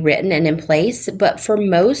already written and in place. But for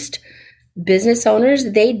most business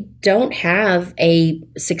owners, they don't have a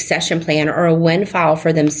succession plan or a win file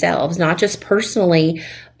for themselves, not just personally,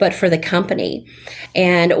 but for the company.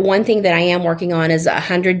 And one thing that I am working on is a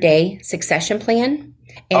 100-day succession plan.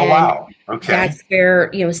 And oh, wow. Okay. That's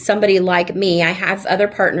where, somebody like me, I have other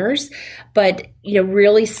partners, but,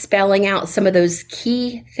 really spelling out some of those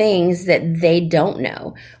key things that they don't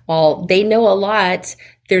know. While they know a lot,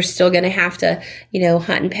 they're still going to have to,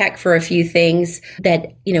 hunt and peck for a few things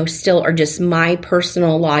that, still are just my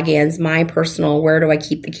personal logins, my personal, where do I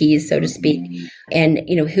keep the keys, so to speak. And,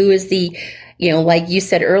 who is the, like you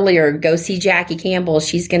said earlier, go see Jackie Campbell.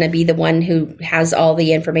 She's going to be the one who has all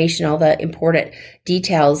the information, all the important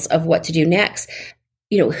details of what to do next.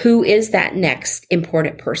 Who is that next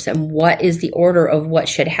important person? What is the order of what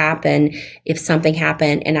should happen if something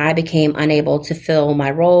happened and I became unable to fill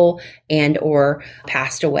my role and or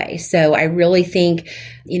passed away? So I really think,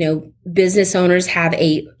 business owners have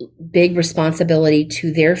a big responsibility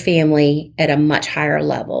to their family at a much higher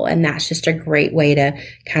level. And that's just a great way to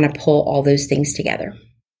kind of pull all those things together.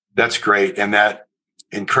 That's great. And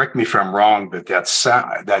correct me if I'm wrong, but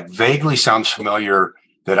that vaguely sounds familiar,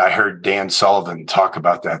 that I heard Dan Sullivan talk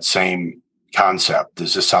about that same concept.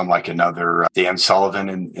 Does this sound like another Dan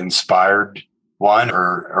Sullivan inspired one,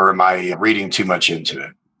 or am I reading too much into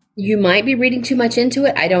it? You might be reading too much into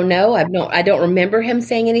it. I don't know. I don't remember him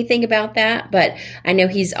saying anything about that, but I know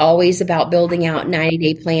he's always about building out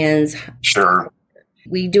 90-day plans. Sure.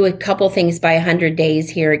 We do a couple things by 100 days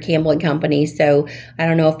here at Campbell and Company. So I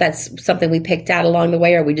don't know if that's something we picked out along the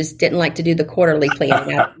way, or we just didn't like to do the quarterly plan. I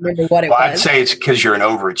don't remember what it was. I'd say it's because you're an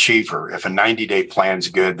overachiever. If a 90-day plan's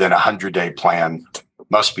good, then a 100-day plan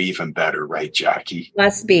must be even better, right, Jackie?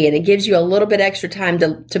 Must be. And it gives you a little bit extra time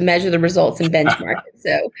to measure the results and benchmark it.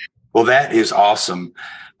 So, well, that is awesome.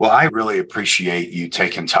 Well, I really appreciate you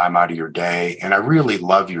taking time out of your day. And I really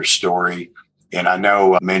love your story. And I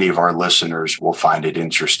know many of our listeners will find it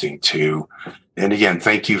interesting too. And again,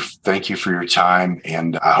 thank you for your time.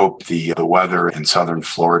 And I hope the weather in Southern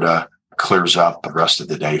Florida clears up the rest of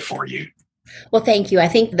the day for you. Well, thank you. I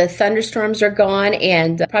think the thunderstorms are gone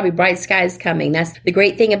and probably bright skies coming. That's the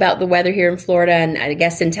great thing about the weather here in Florida, and I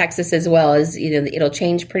guess in Texas as well, is, it'll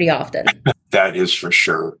change pretty often. That is for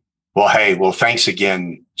sure. Well, hey, thanks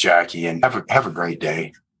again, Jackie, and have a great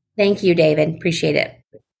day. Thank you, David. Appreciate it.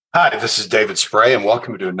 Hi, this is David Spray, and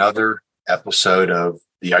welcome to another episode of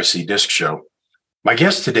the IC Disc Show. My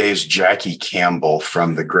guest today is Jackie Campbell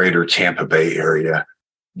from the greater Tampa Bay area.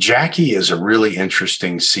 Jackie is a really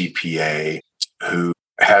interesting CPA who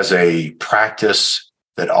has a practice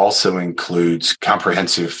that also includes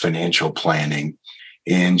comprehensive financial planning.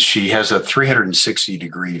 And she has a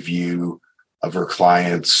 360-degree view of her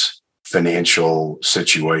client's financial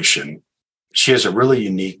situation. She has a really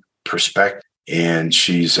unique perspective, and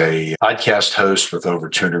she's a podcast host with over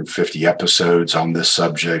 250 episodes on this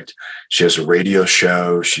subject. She has a radio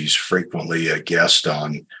show. She's frequently a guest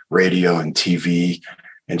on radio and TV,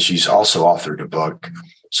 and she's also authored a book.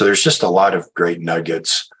 So there's just a lot of great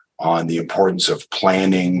nuggets on the importance of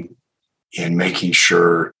planning and making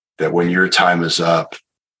sure that when your time is up,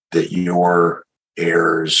 that your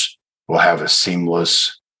heirs will have a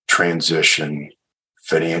seamless transition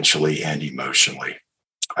financially and emotionally.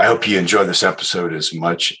 I hope you enjoy this episode as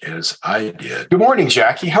much as I did. Good morning,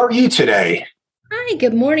 Jackie. How are you today? Hi,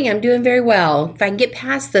 good morning. I'm doing very well. If I can get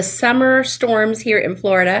past the summer storms here in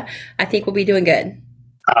Florida, I think we'll be doing good.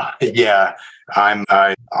 Yeah, I'm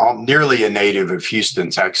nearly a native of Houston,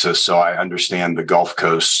 Texas, so I understand the Gulf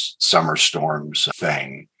Coast summer storms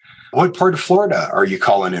thing. What part of Florida are you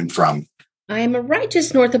calling in from? I'm right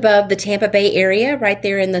just north above the Tampa Bay area, right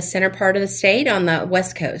there in the center part of the state on the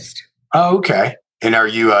West Coast. Oh, okay. And are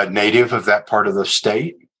you a native of that part of the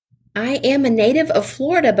state? I am a native of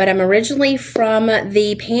Florida, but I'm originally from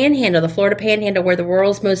the Panhandle, the Florida Panhandle, where the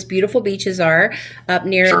world's most beautiful beaches are, up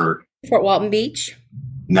near Fort Walton Beach.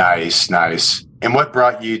 Nice. And what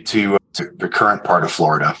brought you to the current part of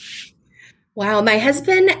Florida? Wow. My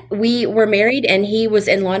husband, we were married and he was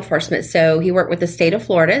in law enforcement. So he worked with the state of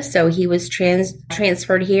Florida. So he was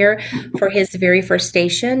transferred here for his very first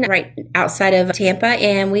station right outside of Tampa.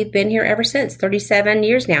 And we've been here ever since, 37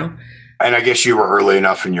 years now. And I guess you were early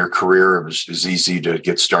enough in your career. It was as easy to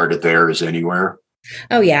get started there as anywhere.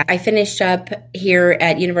 Oh, yeah. I finished up here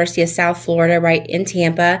at University of South Florida, right in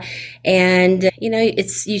Tampa. And,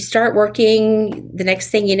 you start working. The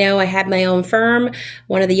next thing you know, I had my own firm,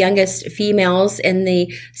 one of the youngest females in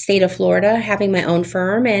the state of Florida, having my own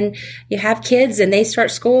firm. And you have kids and they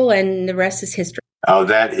start school and the rest is history. Oh,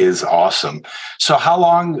 that is awesome. So how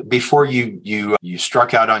long before you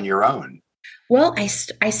struck out on your own? Well, I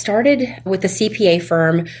started with a CPA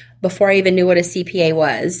firm before I even knew what a CPA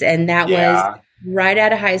was. And that was right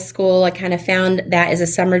out of high school. I kind of found that as a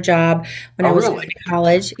summer job when I was in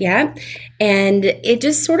college. Yeah. And it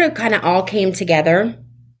just sort of kind of all came together.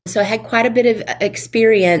 So I had quite a bit of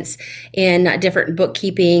experience in different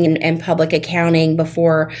bookkeeping and public accounting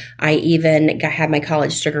before I even had my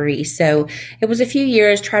college degree. So it was a few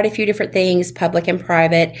years, tried a few different things, public and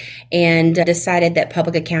private, and decided that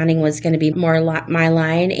public accounting was going to be more my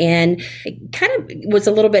line. And it kind of was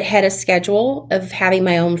a little bit ahead of schedule of having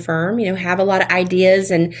my own firm, have a lot of ideas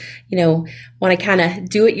and, want to kind of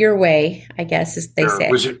do it your way, I guess, as they say.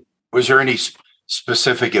 Was there any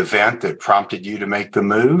specific event that prompted you to make the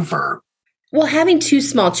move, or? Well, having two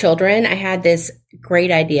small children, I had this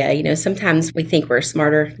great idea. Sometimes we think we're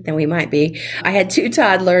smarter than we might be. I had two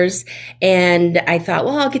toddlers and I thought,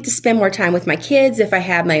 well, I'll get to spend more time with my kids if I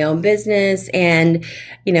have my own business. And,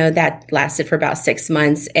 that lasted for about 6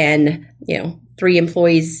 months and, 3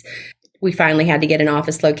 employees. We finally had to get an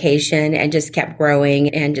office location and just kept growing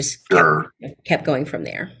and just kept going from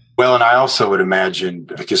there. Well, and I also would imagine,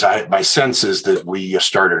 because my sense is that we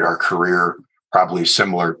started our career probably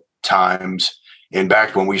similar times. And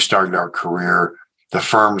back when we started our career, the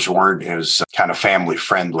firms weren't as kind of family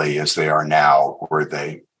friendly as they are now, were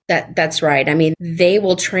they? That's right. I mean, they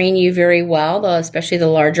will train you very well, though, especially the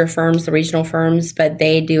larger firms, the regional firms, but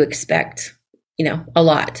they do expect, a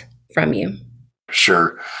lot from you.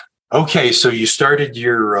 Sure. Okay. So you started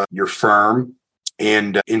your firm.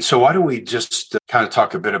 And so why don't we just kind of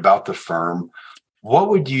talk a bit about the firm? What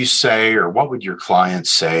would you say, or what would your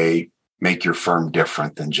clients say make your firm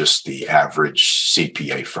different than just the average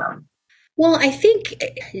CPA firm? Well, I think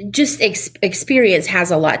just experience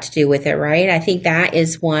has a lot to do with it, right? I think that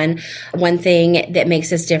is one thing that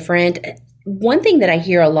makes us different. One thing that I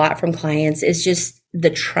hear a lot from clients is just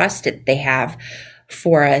the trust that they have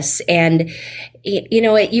for us. And,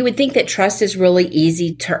 you would think that trust is really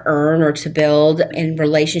easy to earn or to build in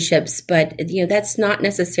relationships, but, that's not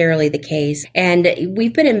necessarily the case. And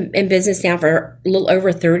we've been in business now for a little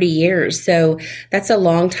over 30 years. So that's a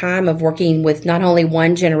long time of working with not only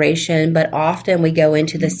one generation, but often we go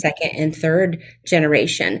into the second and third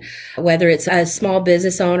generation, whether it's a small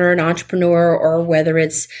business owner, an entrepreneur, or whether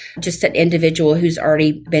it's just an individual who's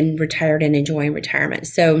already been retired and enjoying retirement.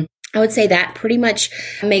 So I would say that pretty much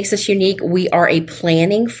makes us unique. We are a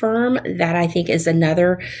planning firm. That I think is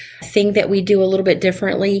another thing that we do a little bit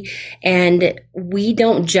differently. And we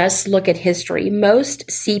don't just look at history. Most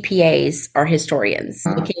CPAs are historians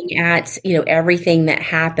looking at, everything that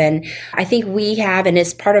happened. I think we have, and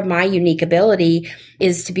it's part of my unique ability,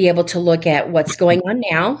 is to be able to look at what's going on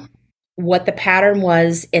now, what the pattern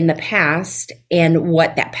was in the past, and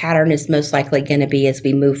what that pattern is most likely going to be as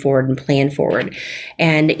we move forward and plan forward.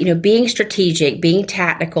 And, being strategic, being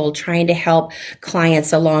tactical, trying to help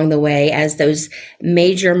clients along the way as those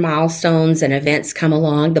major milestones and events come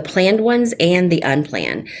along, the planned ones and the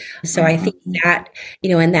unplanned. So I think that,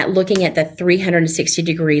 and that looking at the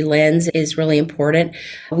 360-degree lens is really important.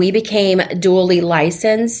 We became dually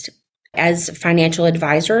licensed as financial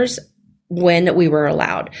advisors when we were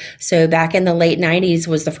allowed. So back in the late 90s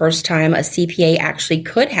was the first time a CPA actually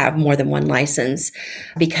could have more than one license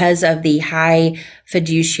because of the high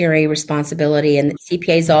fiduciary responsibility. And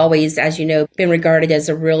CPA's always, as you know, been regarded as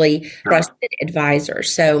a really trusted advisor.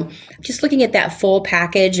 So just looking at that full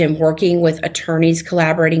package and working with attorneys,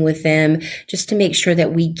 collaborating with them, just to make sure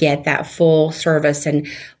that we get that full service and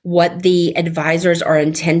what the advisors are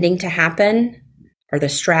intending to happen, or the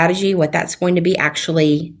strategy, what that's going to be,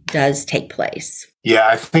 actually does take place. Yeah,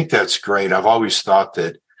 I think that's great. I've always thought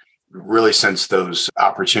that really since those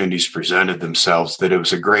opportunities presented themselves, that it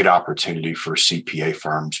was a great opportunity for CPA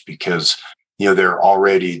firms because, they're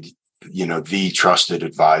already, the trusted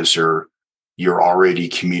advisor. You're already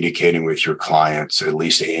communicating with your clients at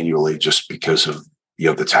least annually just because of,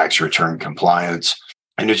 the tax return compliance.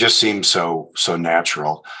 And it just seems so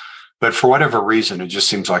natural. But for whatever reason, it just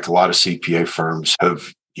seems like a lot of CPA firms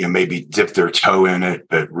have, maybe dipped their toe in it,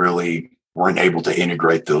 but really weren't able to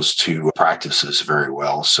integrate those two practices very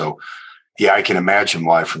well. So, yeah, I can imagine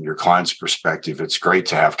why, from your client's perspective, it's great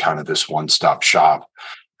to have kind of this one-stop shop.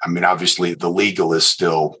 I mean, obviously, the legal is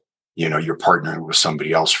still, you're partnering with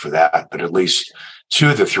somebody else for that, but at least two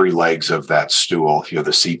of the three legs of that stool, the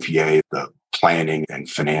CPA, the planning and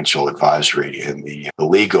financial advisory, and the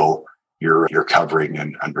legal, you're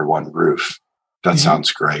covering under one roof. That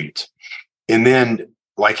sounds great. And then,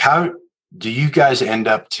 how do you guys end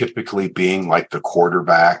up typically being like the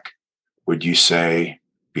quarterback, would you say?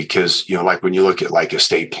 Because, when you look at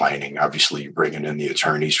estate planning, obviously you're bringing in the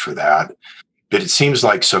attorneys for that. But it seems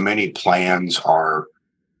like so many plans are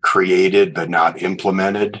created but not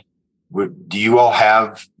implemented. Do you all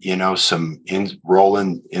have, some role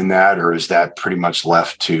in that, or is that pretty much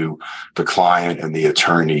left to the client and the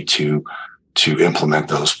attorney to implement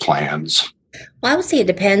those plans? Well, I would say it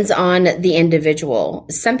depends on the individual.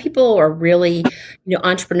 Some people are really,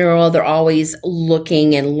 entrepreneurial. They're always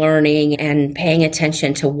looking and learning and paying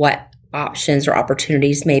attention to what options or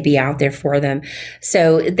opportunities may be out there for them.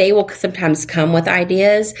 So they will sometimes come with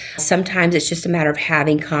ideas. Sometimes it's just a matter of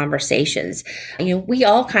having conversations. We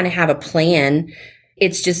all kind of have a plan.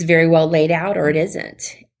 It's just very well laid out, or it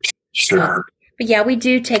isn't. Sure. But yeah, we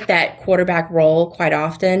do take that quarterback role quite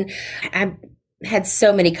often. I've had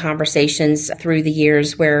so many conversations through the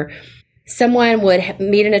years where someone would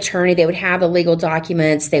meet an attorney, they would have the legal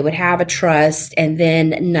documents, they would have a trust, and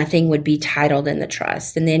then nothing would be titled in the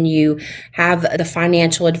trust. And then you have the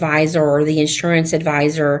financial advisor or the insurance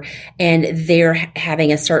advisor, and they're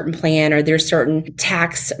having a certain plan, or there's certain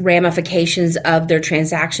tax ramifications of their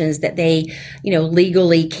transactions that they,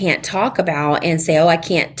 legally can't talk about, and say, I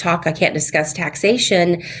can't discuss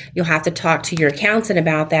taxation. You'll have to talk to your accountant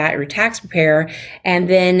about that, or your tax preparer. And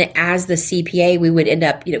then as the CPA, we would end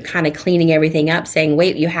up, kind of cleaning everything up, saying,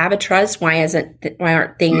 wait, you have a trust. Why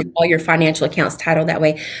aren't things, all your financial accounts titled that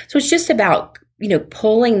way? So it's just about,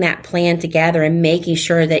 pulling that plan together and making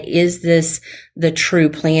sure that is this the true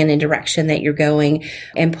plan and direction that you're going,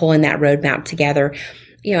 and pulling that roadmap together.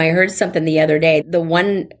 I heard something the other day. The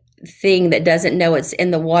one thing that doesn't know it's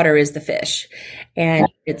in the water is the fish. And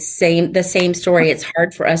it's the same story. It's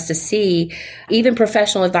hard for us to see. Even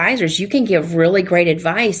professional advisors, you can give really great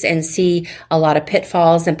advice and see a lot of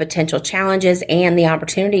pitfalls and potential challenges and the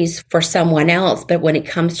opportunities for someone else. But when it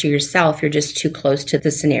comes to yourself, you're just too close to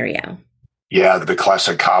the scenario. Yeah, the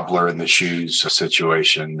classic cobbler in the shoes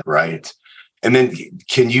situation, right? And then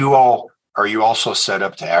are you also set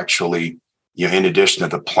up to actually in addition to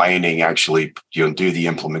the planning, actually, do the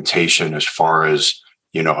implementation as far as,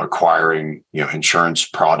 acquiring, insurance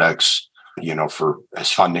products, for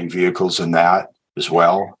as funding vehicles in that as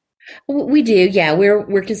well? We do, yeah.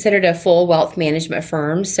 We're considered a full wealth management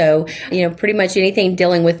firm. So, pretty much anything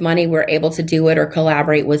dealing with money, we're able to do it or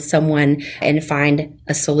collaborate with someone and find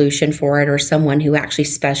a solution for it, or someone who actually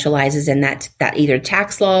specializes in that either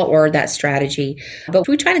tax law or that strategy. But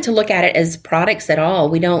we try not to look at it as products at all.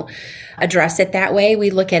 We don't address it that way.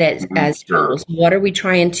 We look at it as tools. What are we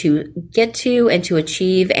trying to get to and to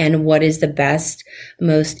achieve, and what is the best,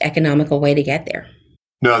 most economical way to get there?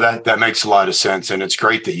 No, that makes a lot of sense. And it's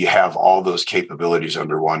great that you have all those capabilities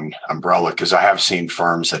under one umbrella, because I have seen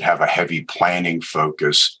firms that have a heavy planning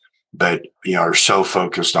focus, but, are so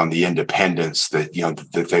focused on the independence that,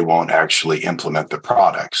 that they won't actually implement the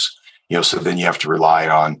products, so then you have to rely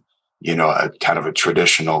on, a kind of a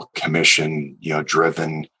traditional commission,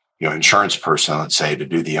 driven, insurance person, let's say, to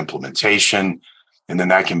do the implementation. And then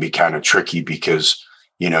that can be kind of tricky because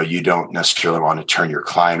you don't necessarily want to turn your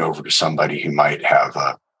client over to somebody who might have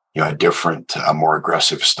a different, more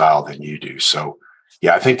aggressive style than you do. So,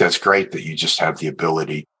 yeah, I think that's great that you just have the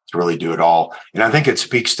ability to really do it all. And I think it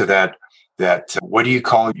speaks to that what do you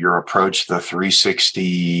call your approach? The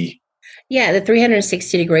 360? Yeah, the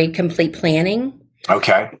 360 degree complete planning.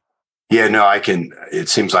 Okay. Yeah, no, it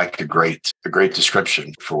seems like a great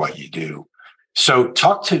description for what you do. So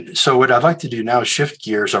what I'd like to do now is shift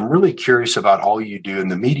gears. I'm really curious about all you do in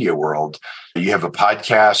the media world. You have a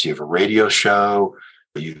podcast, you have a radio show,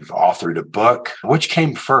 you've authored a book. Which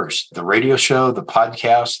came first, the radio show, the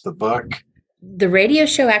podcast, the book? The radio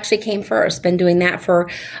show actually came first. Been doing that for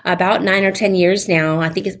about 9 or 10 years now. I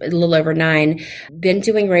think it's a little over 9. Been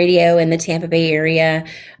doing radio in the Tampa Bay area.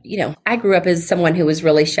 I grew up as someone who was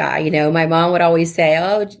really shy. My mom would always say,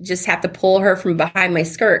 "Oh, just have to pull her from behind my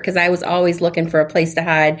skirt," because I was always looking for a place to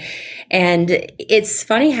hide. And it's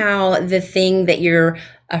funny how the thing that you're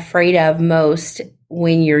afraid of most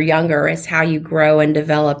when you're younger is how you grow and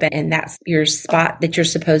develop, and that's your spot that you're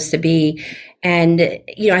supposed to be. And,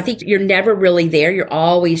 I think you're never really there. You're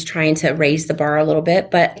always trying to raise the bar a little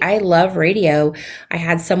bit, but I love radio. I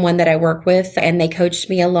had someone that I work with and they coached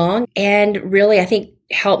me along, and really, I think,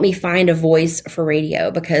 helped me find a voice for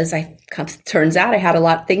radio, because turns out I had a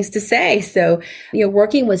lot of things to say. So,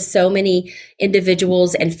 working with so many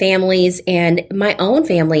individuals and families, and my own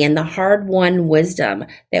family, and the hard-won wisdom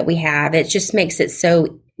that we have, it just makes it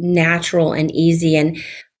so natural and easy. And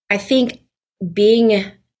I think being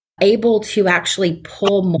able to actually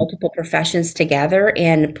pull multiple professions together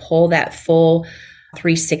and pull that full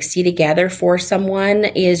 360 together for someone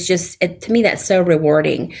is just, to me, that's so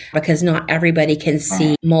rewarding, because not everybody can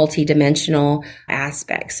see multidimensional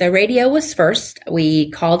aspects. So radio was first.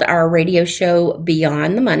 We called our radio show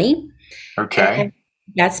Beyond the Money. Okay. And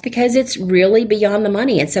that's because it's really beyond the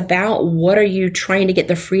money. It's about, what are you trying to get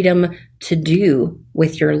the freedom to do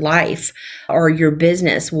with your life or your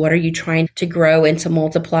business? What are you trying to grow and to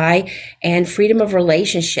multiply? And freedom of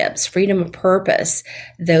relationships, freedom of purpose.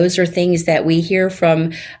 Those are things that we hear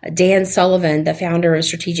from Dan Sullivan, the founder of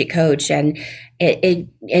Strategic Coach. And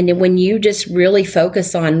when you just really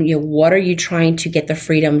focus on, what are you trying to get the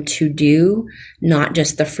freedom to do, not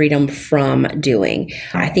just the freedom from doing,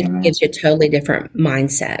 I think it gives you a totally different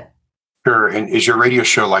mindset. Sure. And is your radio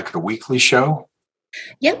show like a weekly show?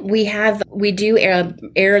 Yeah, we do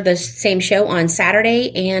air the same show on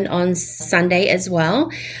Saturday and on Sunday as well.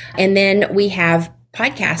 And then we have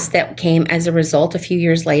podcasts that came as a result a few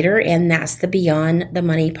years later, and that's the Beyond the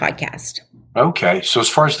Money podcast. Okay. So as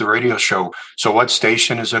far as the radio show, so what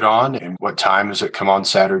station is it on, and what time does it come on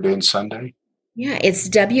Saturday and Sunday? Yeah, it's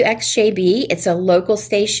WXJB. It's a local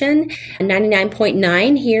station,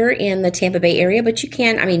 99.9 here in the Tampa Bay area. But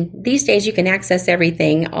these days you can access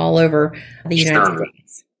everything all over the United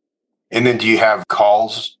States. And then do you have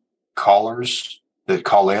callers that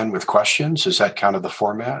call in with questions? Is that kind of the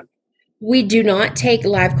format? We do not take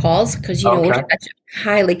live calls because, we're such a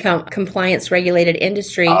highly compliance regulated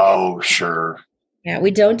industry. Oh, sure. Yeah,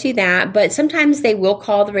 we don't do that, but sometimes they will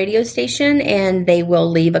call the radio station and they will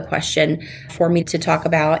leave a question for me to talk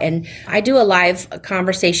about. And I do a live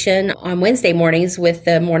conversation on Wednesday mornings with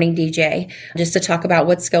the morning DJ, just to talk about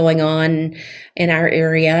what's going on in our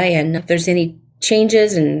area and if there's any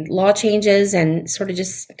changes and law changes, and sort of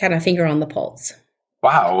just kind of finger on the pulse.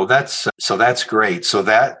 Wow, well, that's great. So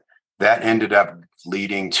that ended up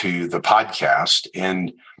leading to the podcast.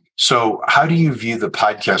 And so how do you view the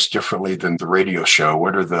podcast differently than the radio show?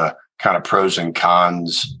 What are the kind of pros and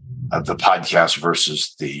cons of the podcast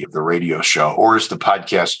versus the radio show? Or is the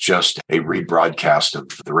podcast just a rebroadcast of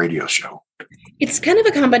the radio show? It's kind of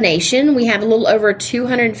a combination. We have a little over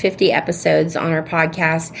 250 episodes on our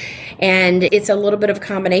podcast, and it's a little bit of a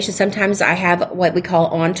combination. Sometimes I have what we call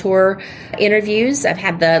on-tour interviews. I've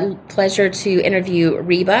had the pleasure to interview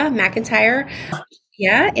Reba McEntire.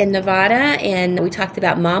 Yeah, in Nevada, and we talked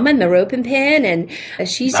about Mama and the rope and pin, and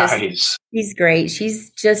she's she's great. She's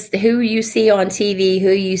just who you see on TV, who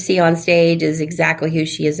you see on stage is exactly who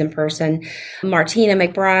she is in person. Martina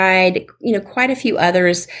McBride, quite a few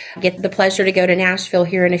others. Get the pleasure to go to Nashville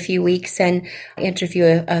here in a few weeks and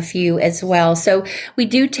interview a few as well. So we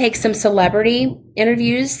do take some celebrity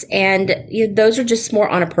interviews, and those are just more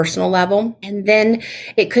on a personal level. And then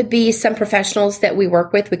it could be some professionals that we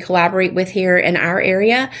work with, we collaborate with here in our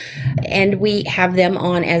area, and we have them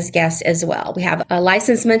on as guests as well. We have a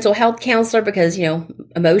licensed mental health counselor because,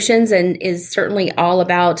 emotions and is certainly all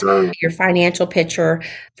about your financial picture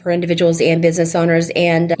for individuals and business owners.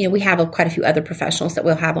 And, we have quite a few other professionals that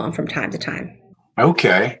we'll have on from time to time.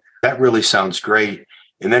 Okay. That really sounds great.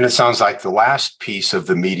 And then it sounds like the last piece of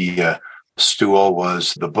the media stool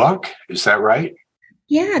was the book. Is that right?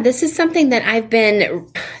 Yeah, this is something that I've been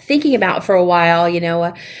thinking about for a while.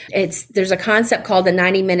 There's a concept called the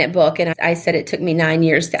 90-minute book, and I said it took me 9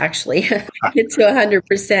 years to actually get to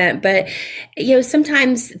 100%. But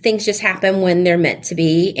sometimes things just happen when they're meant to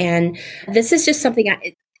be, and this is just something.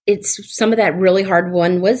 It's some of that really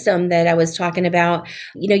hard-won wisdom that I was talking about.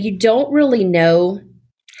 You don't really know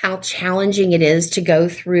how challenging it is to go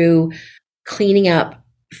through cleaning up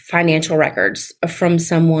financial records from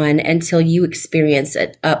someone until you experience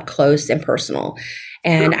it up close and personal.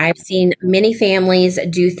 And I've seen many families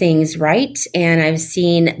do things right, and I've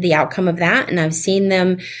seen the outcome of that, and I've seen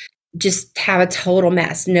them just have a total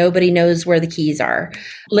mess. Nobody knows where the keys are,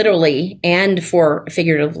 literally and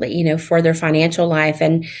figuratively, for their financial life.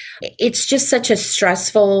 And it's just such a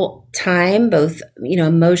stressful time, both,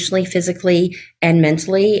 emotionally, physically, and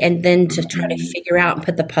mentally. And then to try to figure out and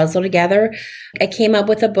put the puzzle together. I came up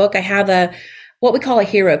with a book. I have what we call a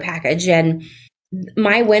hero package. And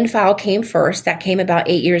my WIN file came first. That came about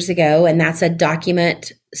 8 years ago. And that's a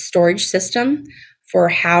document storage system for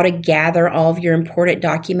how to gather all of your important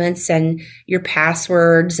documents and your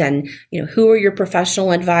passwords and, who are your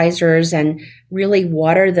professional advisors and really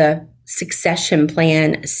what are the succession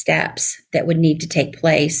plan steps that would need to take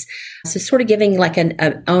place. So sort of giving like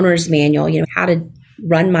an owner's manual, how to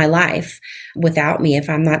run my life without me if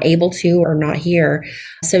I'm not able to or not here.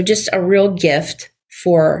 So just a real gift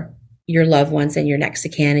for your loved ones and your next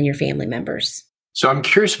of kin and your family members. So I'm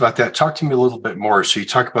curious about that. Talk to me a little bit more. So you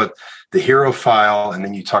talk about the hero file, and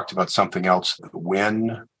then you talked about something else, the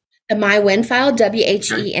WIN. My WIN file,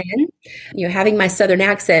 WHEN. Having my Southern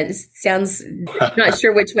accent sounds, I'm not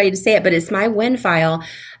sure which way to say it, but it's my WIN file.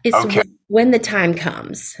 It's when the time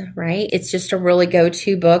comes, right? It's just a really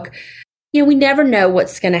go-to book. We never know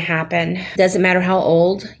what's going to happen. Doesn't matter how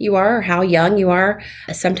old you are or how young you are.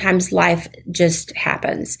 Sometimes life just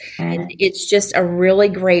happens. And it's just a really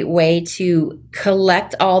great way to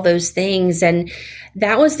collect all those things. And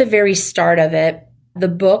that was the very start of it. The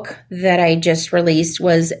book that I just released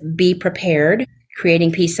was Be Prepared,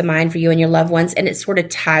 Creating Peace of Mind for You and Your Loved Ones. And it sort of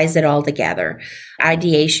ties it all together.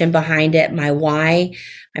 Ideation behind it, my why,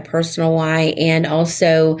 my personal why, and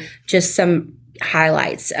also just some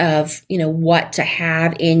highlights of, what to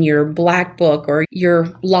have in your black book or your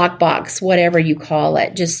lockbox, whatever you call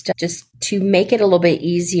it, just to make it a little bit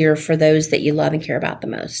easier for those that you love and care about the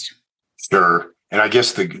most. Sure. And I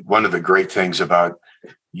guess one of the great things about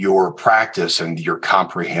your practice and your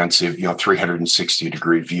comprehensive,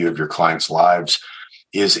 360-degree view of your clients' lives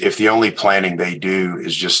is if the only planning they do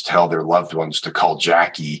is just tell their loved ones to call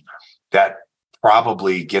Jackie, that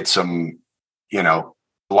probably gets them, a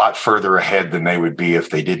lot further ahead than they would be if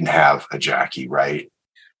they didn't have a Jackie, right?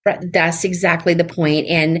 That's exactly the point.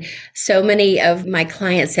 And so many of my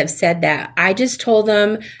clients have said that. I just told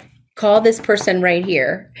them, call this person right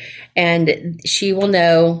here and she will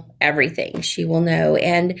know everything. She will know.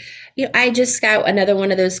 And, I just got another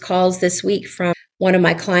one of those calls this week from one of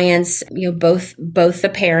my clients. Both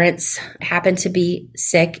the parents happened to be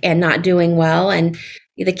sick and not doing well. And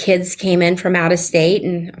the kids came in from out of state,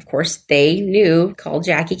 and of course they knew, call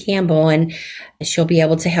Jackie Campbell, and she'll be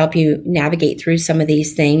able to help you navigate through some of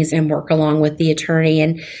these things and work along with the attorney.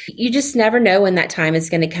 And you just never know when that time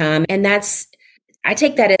is going to come. And I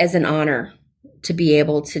take that as an honor to be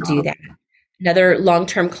able to do that. Another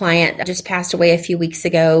long-term client just passed away a few weeks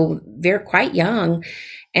ago, quite young.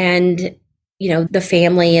 And the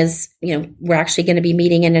family is, we're actually going to be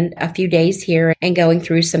meeting in a few days here and going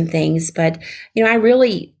through some things. But, I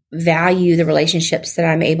really value the relationships that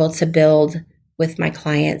I'm able to build with my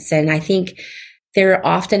clients. And I think they're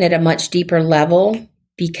often at a much deeper level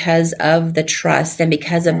because of the trust and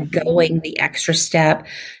because of going the extra step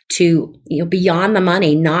to, beyond the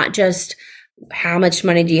money, not just how much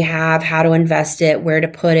money do you have, how to invest it, where to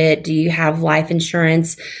put it, do you have life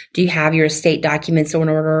insurance, do you have your estate documents in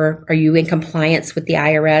order, are you in compliance with the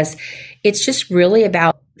IRS? It's just really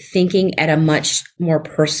about thinking at a much more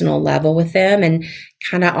personal level with them and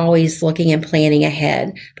kind of always looking and planning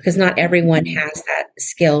ahead, because not everyone has that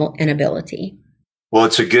skill and ability. Well,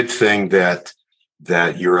 it's a good thing that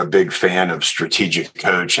you're a big fan of Strategic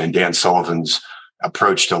Coach and Dan Sullivan's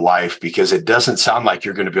approach to life, because it doesn't sound like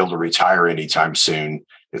you're going to be able to retire anytime soon.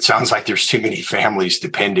 It sounds like there's too many families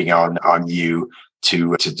depending on you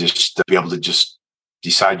to just be able to just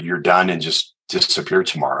decide you're done and just disappear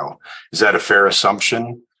tomorrow. Is that a fair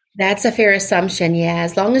assumption? That's a fair assumption. Yeah.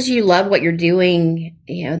 As long as you love what you're doing,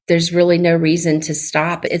 there's really no reason to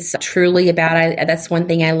stop. It's truly about, that's one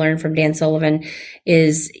thing I learned from Dan Sullivan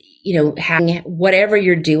is, having whatever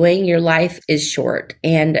you're doing, your life is short,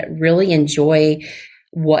 and really enjoy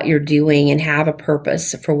what you're doing and have a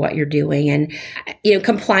purpose for what you're doing. And,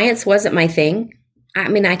 compliance wasn't my thing. I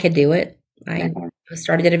mean, I could do it. I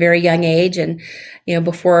started at a very young age and,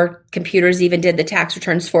 before computers even did the tax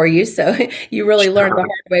returns for you. So you really learned the hard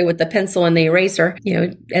way with the pencil and the eraser,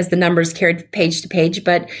 as the numbers carried page to page.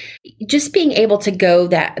 But just being able to go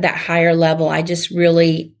that higher level, I just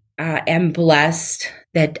really am blessed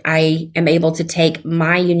that I am able to take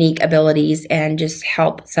my unique abilities and just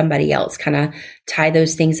help somebody else kind of tie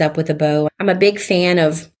those things up with a bow. I'm a big fan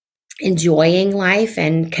of enjoying life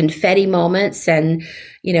and confetti moments. And,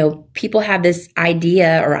 people have this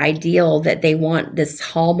idea or ideal that they want this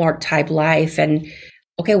Hallmark type life. And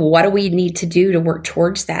okay, well, what do we need to do to work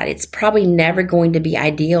towards that? It's probably never going to be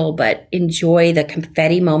ideal, but enjoy the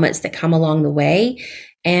confetti moments that come along the way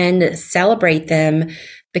and celebrate them,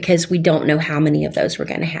 because we don't know how many of those we're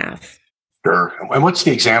going to have. Sure. And what's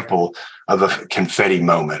the example of a confetti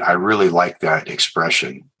moment? I really like that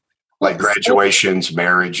expression. Like graduations,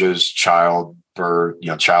 marriages, childbirth,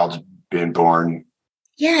 child being born.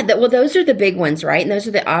 Yeah, those are the big ones, right? And those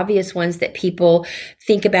are the obvious ones that people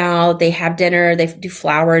think about. They have dinner, they do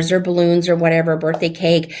flowers or balloons or whatever, birthday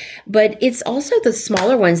cake. But it's also the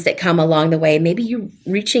smaller ones that come along the way. Maybe you're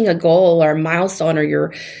reaching a goal or a milestone,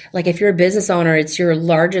 or if you're a business owner, it's your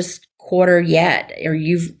largest quarter yet, or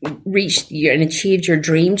you've reached and achieved your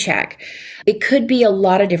dream check. It could be a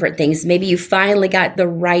lot of different things. Maybe you finally got the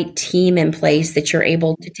right team in place that you're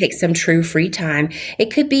able to take some true free time.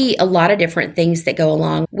 It could be a lot of different things that go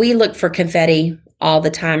along. We look for confetti all the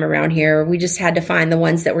time around here. We just had to find the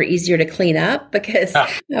ones that were easier to clean up because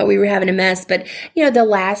we were having a mess. But, the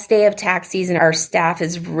last day of tax season, our staff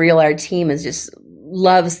is real. Our team is just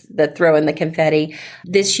loves the throw in the confetti.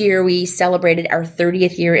 This year, we celebrated our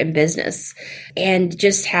 30th year in business, and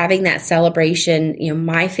just having that celebration,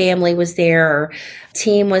 my family was there, our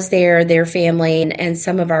team was there, their family, and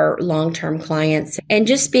some of our long-term clients, and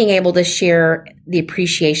just being able to share the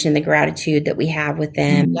appreciation and the gratitude that we have with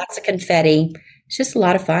them. Lots of confetti. It's just a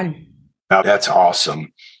lot of fun. Now, that's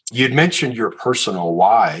awesome. You'd mentioned your personal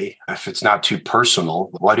why. If it's not too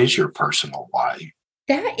personal, what is your personal why?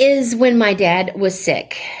 That is when my dad was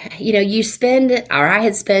sick. I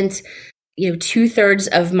had spent, 2/3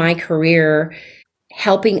 of my career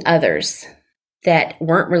helping others that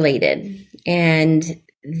weren't related. And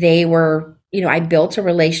they were, I built a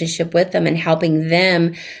relationship with them and helping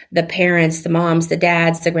them, the parents, the moms, the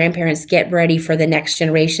dads, the grandparents, get ready for the next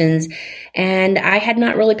generations. And I had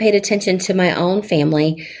not really paid attention to my own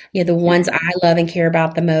family, the ones I love and care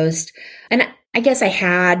about the most. And I guess I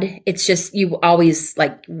had. It's just you always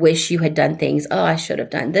wish you had done things. Oh, I should have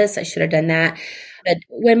done this. I should have done that. But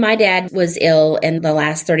when my dad was ill in the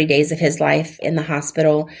last 30 days of his life in the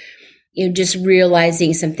hospital, just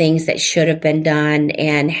realizing some things that should have been done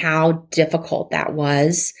and how difficult that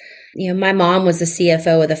was. My mom was the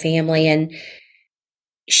CFO of the family, and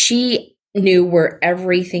she knew where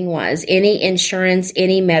everything was. Any insurance,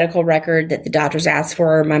 any medical record that the doctors asked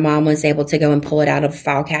for, my mom was able to go and pull it out of a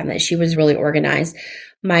file cabinet. She was really organized.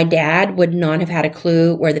 My dad would not have had a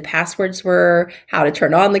clue where the passwords were, how to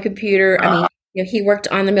turn on the computer. I mean, he worked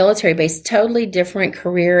on the military base, totally different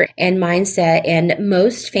career and mindset. And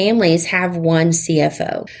most families have one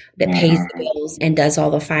CFO that pays the bills and does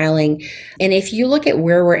all the filing. And if you look at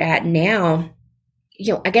where we're at now,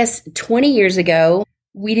 I guess 20 years ago,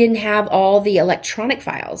 we didn't have all the electronic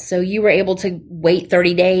files. So you were able to wait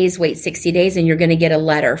 30 days, wait 60 days, and you're going to get a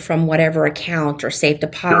letter from whatever account or safe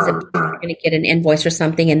deposit. Sure. You're going to get an invoice or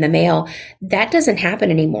something in the mail. That doesn't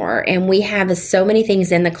happen anymore. And we have so many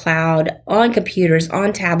things in the cloud, on computers,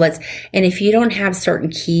 on tablets. And if you don't have certain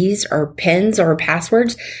keys or pins or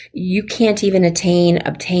passwords, you can't even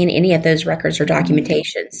obtain any of those records or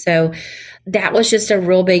documentation. So that was just a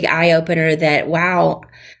real big eye opener that, wow,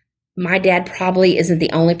 my dad probably isn't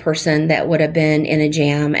the only person that would have been in a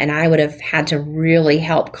jam, and I would have had to really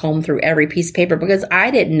help comb through every piece of paper because I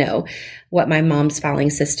didn't know what my mom's filing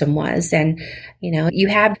system was. And, you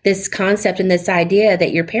have this concept and this idea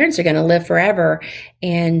that your parents are going to live forever.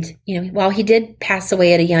 And, while he did pass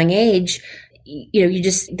away at a young age,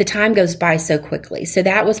 the time goes by so quickly. So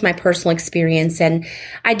that was my personal experience. And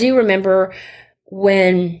I do remember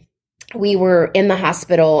when we were in the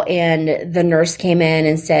hospital and the nurse came in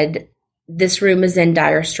and said, this room is in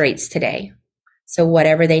dire straits today. So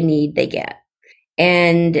whatever they need, they get.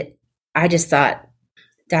 And I just thought,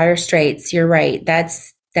 dire straits, you're right.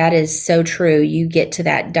 That is so true. You get to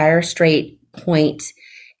that dire strait point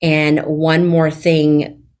and one more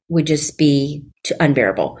thing would just be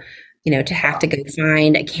unbearable. To have to go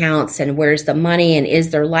find accounts and where's the money and is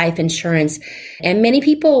there life insurance? And many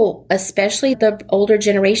people, especially the older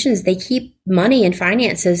generations, they keep money and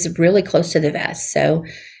finances really close to the vest. So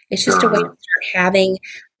it's just a way to start having,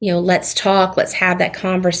 let's talk, let's have that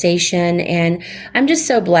conversation. And I'm just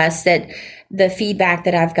so blessed that the feedback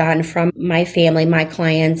that I've gotten from my family, my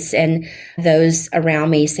clients, and those around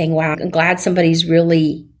me saying, wow, I'm glad somebody's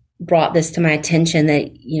really brought this to my attention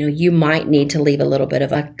that, you might need to leave a little bit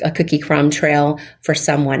of a cookie crumb trail for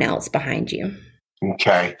someone else behind you.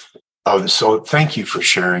 Okay. So thank you for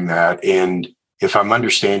sharing that. And if I'm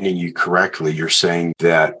understanding you correctly, you're saying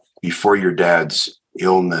that before your dad's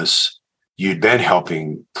illness, you'd been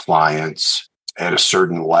helping clients at a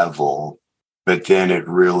certain level, but then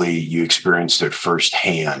you experienced it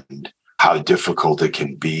firsthand, how difficult it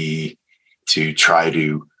can be to try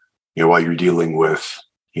to, while you're dealing with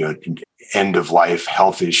end of life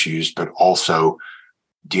health issues, but also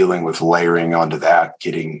dealing with layering onto that,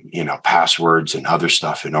 getting, passwords and other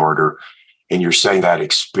stuff in order. And you're saying that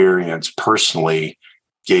experience personally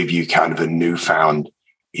gave you kind of a newfound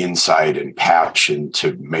insight and passion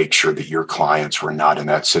to make sure that your clients were not in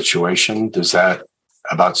that situation. Does that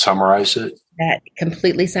about summarize it? That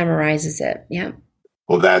completely summarizes it. Yeah.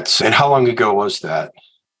 Well, and how long ago was that?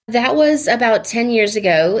 That was about 10 years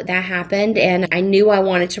ago that happened. And I knew I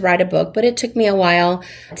wanted to write a book, but it took me a while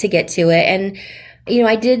to get to it. And,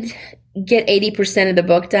 I did get 80% of the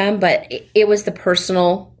book done, but it was the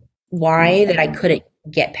personal why that I couldn't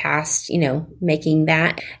get past, making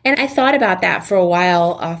that. And I thought about that for a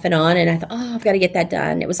while off and on. And I thought, I've got to get that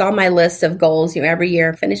done. It was on my list of goals, every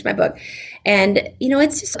year, finish my book. And,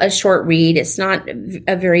 it's just a short read. It's not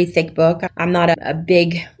a very thick book. I'm not a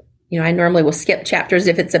big I normally will skip chapters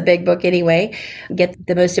if it's a big book anyway, get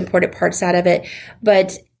the most important parts out of it.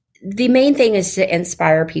 But the main thing is to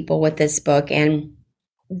inspire people with this book. And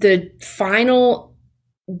the final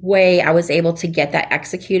way I was able to get that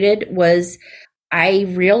executed was I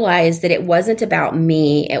realized that it wasn't about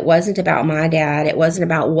me. It wasn't about my dad. It wasn't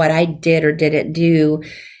about what I did or didn't do.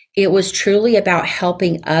 It was truly about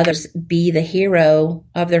helping others be the hero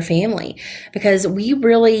of their family, because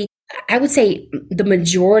I would say the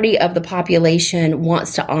majority of the population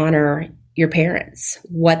wants to honor your parents,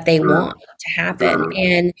 what they want to happen.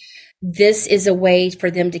 And this is a way for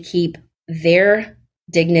them to keep their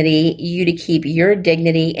dignity, you to keep your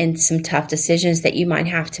dignity in some tough decisions that you might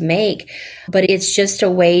have to make. But it's just a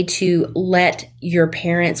way to let your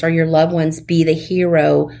parents or your loved ones be the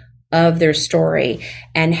hero of their story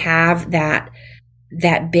and have that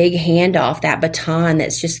big handoff, that baton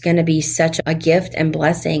that's just going to be such a gift and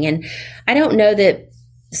blessing. And I don't know that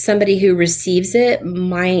somebody who receives it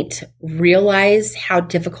might realize how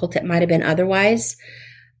difficult it might have been otherwise.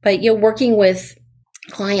 But, working with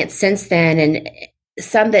clients since then, and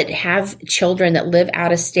some that have children that live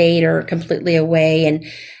out of state or completely away, and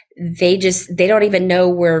they don't even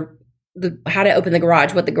know how to open the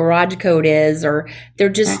garage, what the garage code is, or they're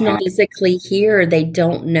just not physically here. They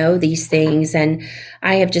don't know these things. And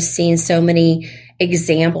I have just seen so many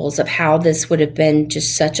examples of how this would have been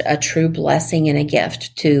just such a true blessing and a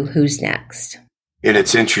gift to who's next. And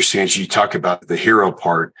it's interesting as you talk about the hero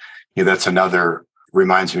part, that's another,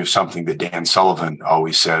 reminds me of something that Dan Sullivan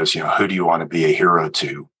always says, who do you want to be a hero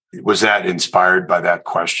to? Was that inspired by that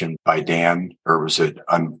question by Dan, or was it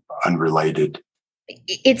unrelated?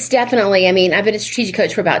 It's definitely, I've been a strategic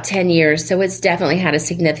coach for about 10 years, so it's definitely had a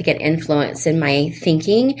significant influence in my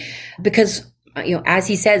thinking, because as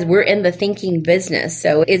he says, we're in the thinking business.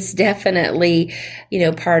 So it's definitely,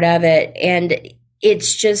 part of it. And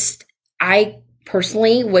it's just, I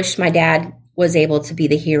personally wish my dad was able to be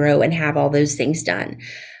the hero and have all those things done.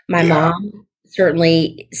 My mom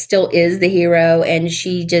certainly still is the hero, and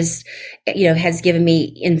she just, has given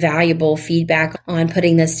me invaluable feedback on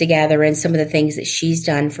putting this together and some of the things that she's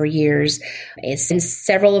done for years. And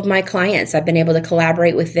several of my clients, I've been able to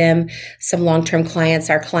collaborate with them, some long-term clients,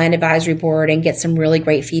 our client advisory board, and get some really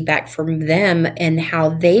great feedback from them and how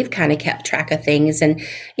they've kind of kept track of things and,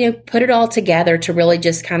 put it all together to really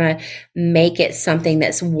just kind of make it something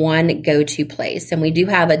that's one go-to place. And we do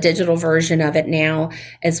have a digital version of it now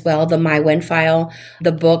as well, the My Win file.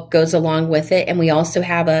 The book goes along with it. And we also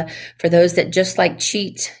have for those that just like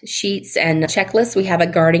cheat sheets and checklists, we have a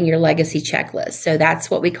Guarding Your Legacy checklist. So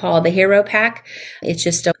that's what we call the Hero Pack. It's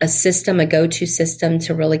just a system, a go-to system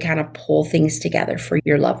to really kind of pull things together for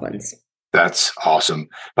your loved ones. That's awesome.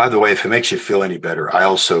 By the way, if it makes you feel any better, I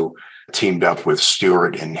also teamed up with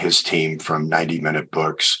Stuart and his team from 90 Minute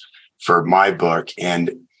Books for my book.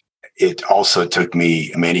 And it also took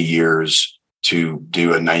me many years to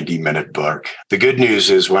do a 90-minute book. The good news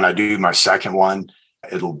is when I do my second one,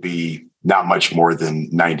 it'll be not much more than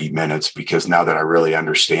 90 minutes, because now that I really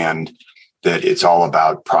understand that it's all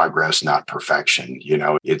about progress, not perfection.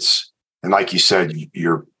 And like you said,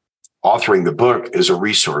 you're authoring the book is a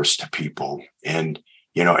resource to people. And,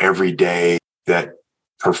 every day that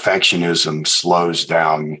perfectionism slows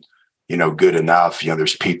down, good enough,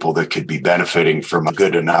 there's people that could be benefiting from a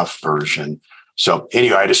good enough version. So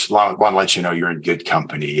anyway, I just want to let you know you're in good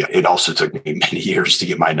company. It also took me many years to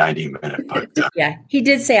get my 90-minute book done. Yeah, he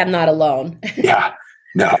did say I'm not alone. Yeah,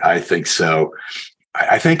 no, I think so.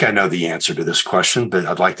 I think I know the answer to this question, but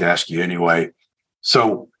I'd like to ask you anyway.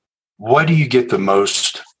 So what do you get the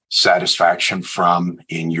most satisfaction from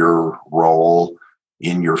in your role,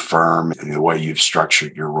 in your firm, and the way you've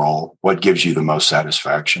structured your role? What gives you the most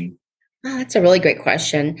satisfaction? Oh, that's a really great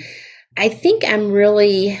question. I think I'm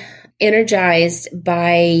really energized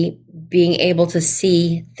by being able to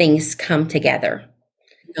see things come together,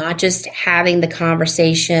 not just having the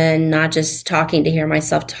conversation, not just talking to hear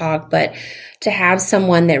myself talk, but to have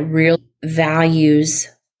someone that really values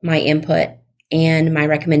my input and my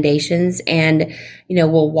recommendations and,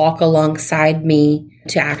 will walk alongside me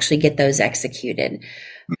to actually get those executed.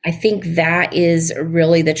 I think that is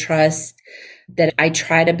really the trust that I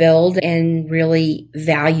try to build and really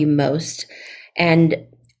value most. And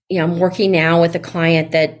I'm working now with a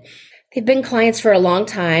client that they've been clients for a long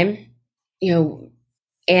time,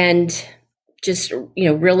 and just,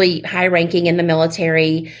 really high ranking in the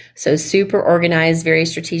military. So super organized, very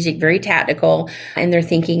strategic, very tactical in their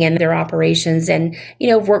thinking and their operations. And,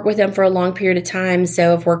 I've worked with them for a long period of time.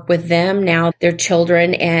 So I've worked with them, now their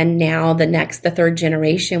children, and now the third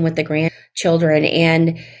generation with the grandchildren.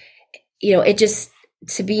 And, it just,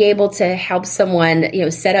 to be able to help someone,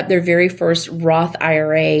 set up their very first Roth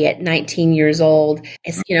IRA at 19 years old,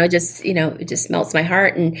 it's, it just melts my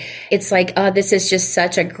heart. And it's like, this is just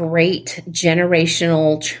such a great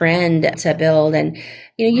generational trend to build. And,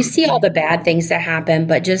 you see all the bad things that happen,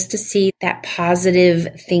 but just to see that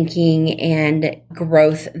positive thinking and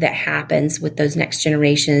growth that happens with those next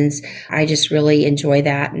generations, I just really enjoy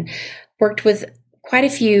that. And worked with quite a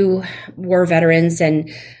few war veterans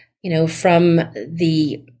and, from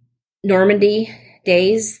the Normandy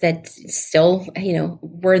days that still,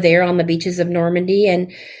 were there on the beaches of Normandy,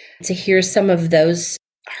 and to hear some of those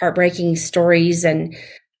heartbreaking stories and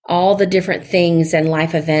all the different things and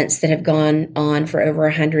life events that have gone on for over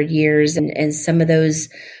 100 years and some of those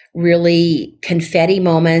really confetti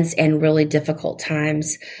moments and really difficult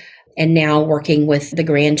times. And now working with the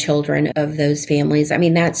grandchildren of those families. I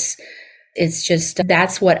mean, that's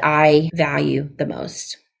what I value the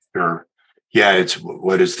most. Sure. Yeah, it's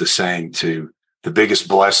what is the saying to the biggest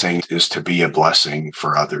blessing is to be a blessing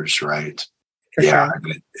for others, right? For yeah,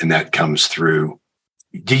 sure. And that comes through.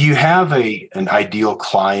 Do you have an ideal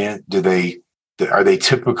client? Are they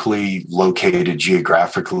typically located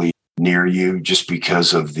geographically near you just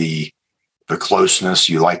because of the closeness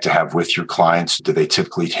you like to have with your clients? Do they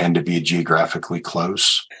typically tend to be geographically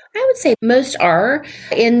close? I would say most are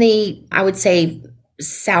in the,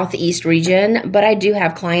 Southeast region, but I do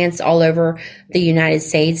have clients all over the United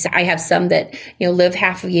States. I have some that, live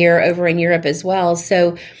half a year over in Europe as well.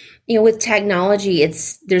 So, with technology,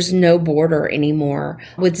 there's no border anymore.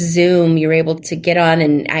 With Zoom, you're able to get on,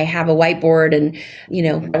 and I have a whiteboard and,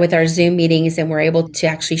 with our Zoom meetings, and we're able to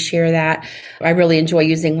actually share that. I really enjoy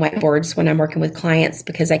using whiteboards when I'm working with clients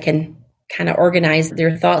because I can kind of organize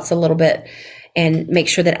their thoughts a little bit and make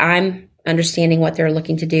sure that I'm understanding what they're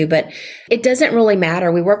looking to do. But it doesn't really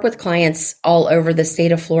matter. We work with clients all over the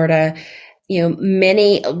state of Florida.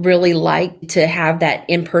 Many really like to have that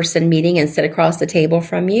in-person meeting and sit across the table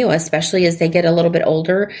from you, especially as they get a little bit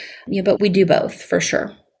older. But we do both for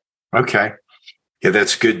sure. Okay. Yeah,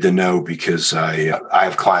 that's good to know because I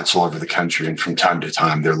have clients all over the country, and from time to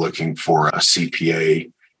time they're looking for a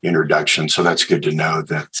CPA introduction. So that's good to know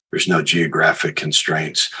that there's no geographic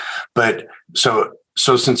constraints. But so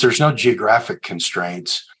since there's no geographic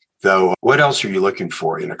constraints, though, what else are you looking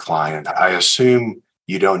for in a client? I assume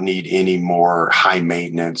you don't need any more high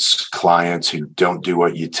maintenance clients who don't do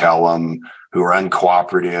what you tell them, who are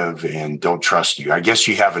uncooperative and don't trust you. I guess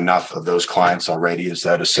you have enough of those clients already. Is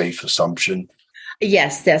that a safe assumption?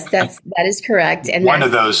 Yes, that is correct. And one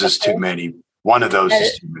of those is too many. One of those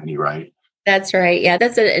is too many, right? That's right. Yeah,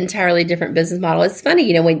 that's an entirely different business model. It's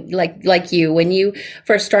funny, when when you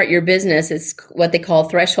first start your business, it's what they call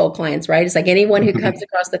threshold clients, right? It's like anyone who comes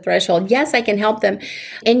across the threshold, yes, I can help them.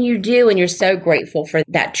 And you do, and you're so grateful for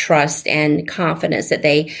that trust and confidence that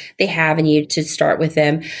they have in you to start with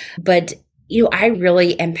them. But I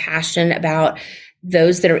really am passionate about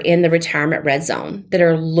those that are in the retirement red zone, that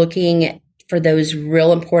are looking for those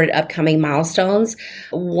real important upcoming milestones.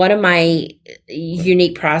 One of my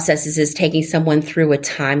unique processes is taking someone through a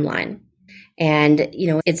timeline. And,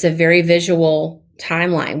 it's a very visual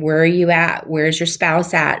timeline. Where are you at? Where's your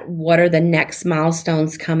spouse at? What are the next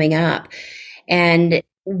milestones coming up? And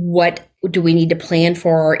what do we need to plan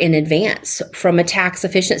for in advance from a tax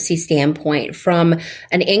efficiency standpoint, from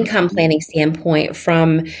an income planning standpoint,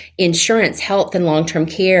 from insurance, health and long-term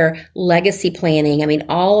care, legacy planning? I mean,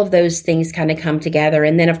 all of those things kind of come together.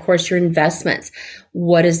 And then, of course, your investments.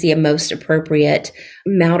 What is the most appropriate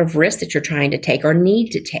amount of risk that you're trying to take or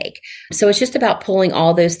need to take? So it's just about pulling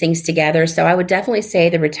all those things together. So I would definitely say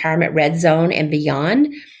the retirement red zone and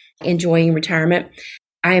beyond, enjoying retirement.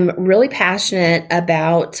 I'm really passionate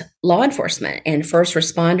about law enforcement and first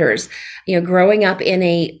responders. Growing up in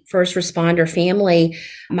a first responder family,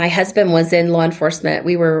 my husband was in law enforcement.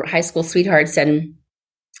 We were high school sweethearts, and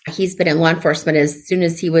he's been in law enforcement as soon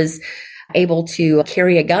as he was able to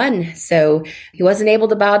carry a gun. So he wasn't able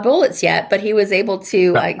to buy bullets yet, but he was able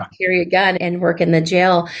to carry a gun and work in the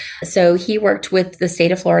jail. So he worked with the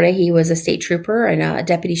state of Florida. He was a state trooper and a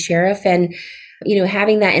deputy sheriff. And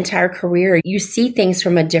having that entire career, you see things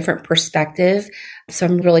from a different perspective. So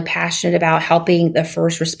I'm really passionate about helping the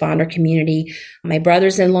first responder community. My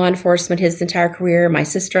brother's in law enforcement his entire career. My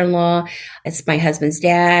sister-in-law, it's my husband's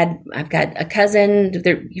dad. I've got a cousin.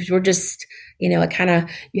 We're just, you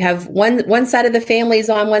have one side of the family is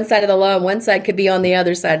on one side of the law, and one side could be on the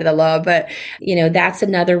other side of the law. But, that's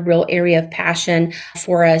another real area of passion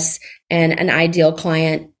for us and an ideal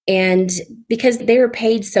client. And because they're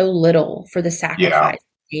paid so little for the sacrifice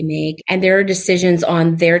they make, and there are decisions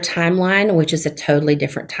on their timeline, which is a totally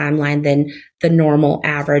different timeline than the normal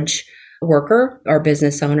average worker or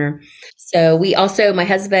business owner. So we also, my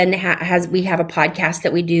husband we have a podcast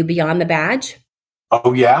that we do Beyond the Badge.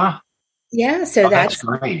 Oh, yeah. Yeah. So that's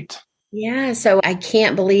great. Yeah. So I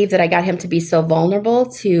can't believe that I got him to be so vulnerable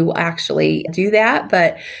to actually do that.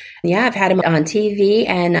 But yeah, I've had him on TV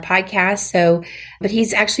and a podcast. But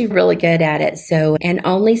he's actually really good at it. So, and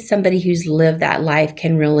only somebody who's lived that life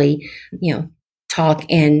can really, talk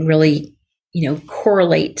and really,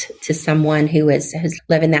 correlate to someone who's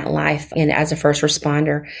living that life and as a first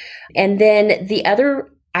responder. And then the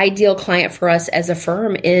other ideal client for us as a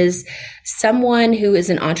firm is someone who is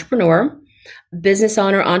an entrepreneur, business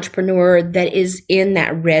owner, entrepreneur that is in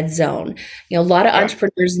that red zone. A lot of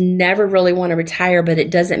entrepreneurs never really want to retire, but it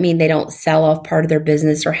doesn't mean they don't sell off part of their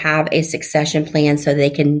business or have a succession plan so they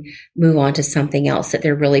can move on to something else that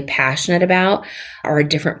they're really passionate about or a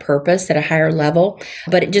different purpose at a higher level.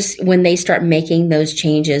 But it just, when they start making those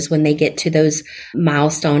changes, when they get to those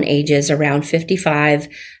milestone ages around 55,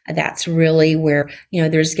 that's really where,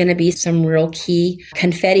 there's going to be some real key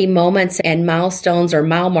confetti moments and milestones or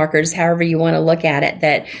mile markers, however you want to look at it,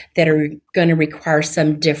 that are going to require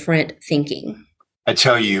some different thinking. I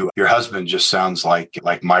tell you, your husband just sounds like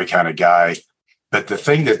my kind of guy. But the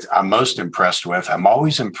thing that I'm most impressed with, I'm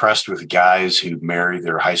always impressed with guys who marry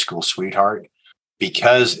their high school sweetheart,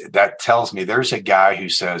 because that tells me there's a guy who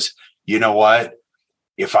says, you know what,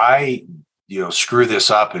 if I screw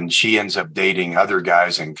this up and she ends up dating other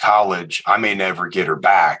guys in college, I may never get her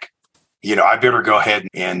back. I better go ahead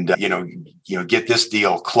and, get this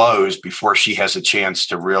deal closed before she has a chance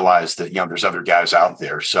to realize that, there's other guys out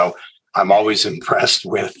there. So I'm always impressed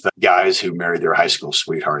with guys who marry their high school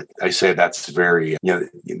sweetheart. I say that's very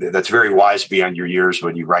wise beyond your years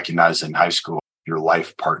when you recognize in high school your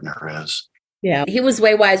life partner is. Yeah, he was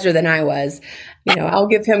way wiser than I was. I'll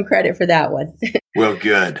give him credit for that one. Well,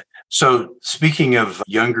 good. So speaking of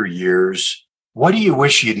younger years, what do you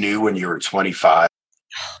wish you knew when you were 25?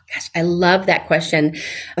 Gosh, I love that question.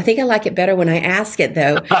 I think I like it better when I ask it,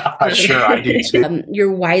 though. Sure, I do too.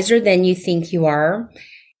 You're wiser than you think you are.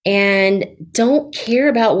 And don't care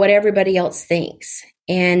about what everybody else thinks.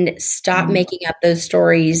 And stop making up those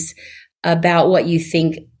stories about what you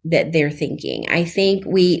think that they're thinking. I think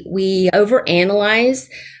we overanalyze.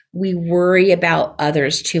 We worry about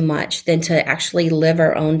others too much than to actually live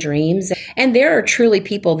our own dreams. And there are truly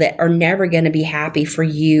people that are never going to be happy for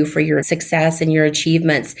you, for your success and your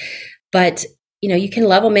achievements. But, you can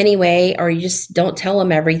love them anyway, or you just don't tell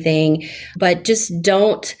them everything, but just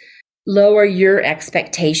don't lower your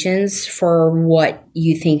expectations for what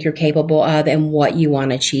you think you're capable of and what you want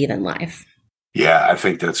to achieve in life. Yeah, I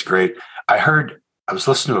think that's great. I was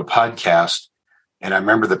listening to a podcast, and I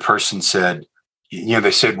remember the person said,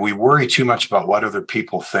 they said, we worry too much about what other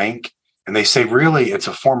people think. And they say, really, it's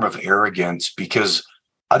a form of arrogance because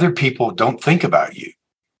other people don't think about you.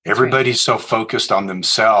 Everybody's so focused on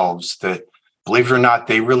themselves that, believe it or not,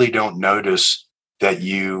 they really don't notice that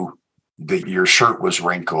your shirt was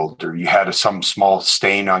wrinkled or you had some small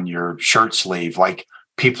stain on your shirt sleeve. Like,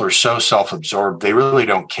 people are so self-absorbed, they really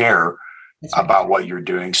don't care about what you're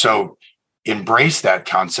doing. So embrace that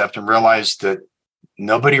concept and realize that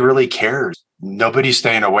nobody really cares. Nobody's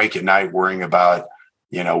staying awake at night worrying about,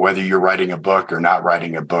 whether you're writing a book or not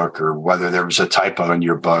writing a book, or whether there was a typo in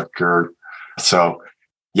your book. I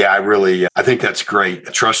think that's great.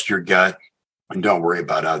 Trust your gut and don't worry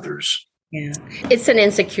about others. Yeah, it's an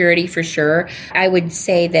insecurity for sure. I would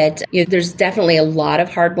say that there's definitely a lot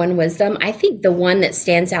of hard-won wisdom. I think the one that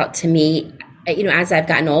stands out to me, as I've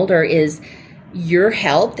gotten older, is your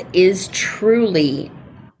health is truly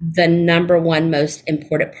the number one most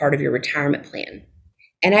important part of your retirement plan.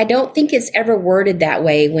 And I don't think it's ever worded that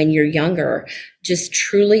way when you're younger. Just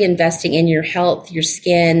truly investing in your health, your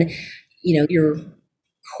skin, your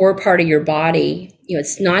core part of your body.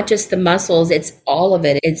 It's not just the muscles, it's all of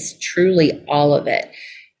it. It's truly all of it.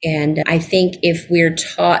 And I think if we're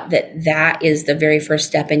taught that is the very first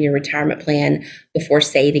step in your retirement plan before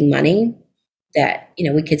saving money, that,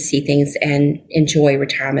 we could see things and enjoy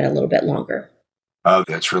retirement a little bit longer. Oh,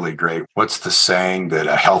 that's really great. What's the saying that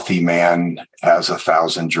a healthy man has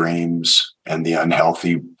 1,000 dreams and the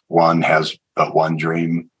unhealthy one has but one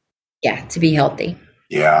dream? Yeah, to be healthy.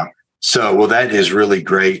 Yeah. So, well, that is really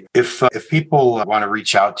great. If people want to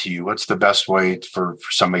reach out to you, what's the best way for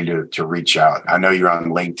somebody to reach out? I know you're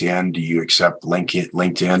on LinkedIn. Do you accept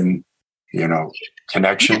LinkedIn,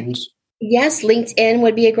 connections? Yes, LinkedIn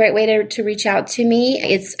would be a great way to reach out to me.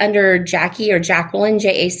 It's under Jackie or Jacqueline,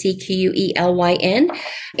 JACQUELYN.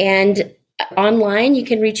 And online, you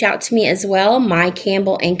can reach out to me as well,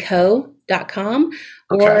 mycampbellandco.com.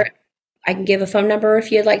 Okay. Or I can give a phone number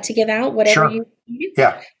if you'd like to give out, whatever Sure. you do.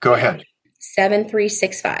 Yeah, go ahead.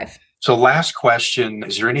 7365. So last question,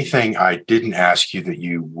 is there anything I didn't ask you that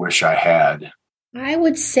you wish I had? I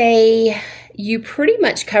would say you pretty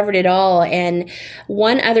much covered it all. And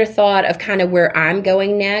one other thought of kind of where I'm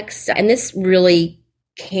going next, and this really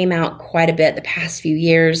came out quite a bit the past few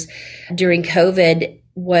years during COVID,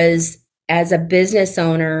 was as a business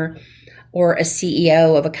owner or a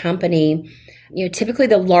CEO of a company, typically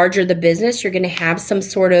the larger the business, you're going to have some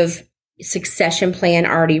sort of succession plan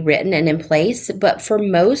already written and in place. But for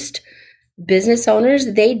most business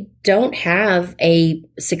owners, they don't have a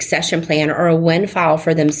succession plan or a win file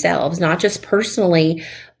for themselves, not just personally,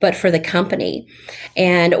 but for the company.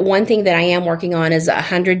 And one thing that I am working on is a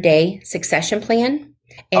 100-day succession plan.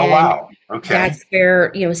 And oh, wow. Okay. That's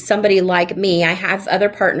where, somebody like me, I have other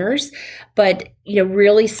partners, but,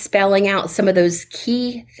 really spelling out some of those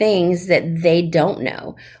key things that they don't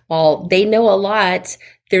know. While they know a lot,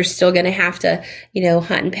 they're still going to have to,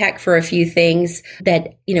 hunt and peck for a few things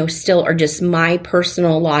that, still are just my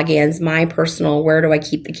personal logins, my personal, where do I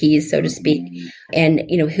keep the keys, so to speak. And,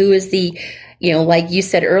 who is the, like you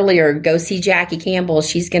said earlier, go see Jackie Campbell.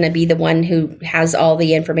 She's going to be the one who has all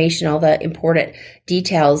the information, all the important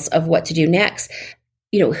details of what to do next.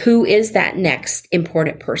 Who is that next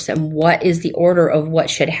important person? What is the order of what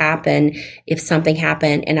should happen if something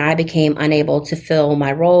happened and I became unable to fill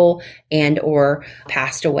my role and or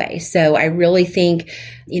passed away? So I really think,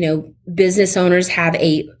 business owners have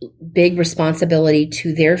a big responsibility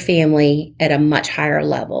to their family at a much higher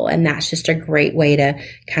level. And that's just a great way to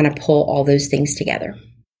kind of pull all those things together.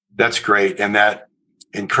 That's great. And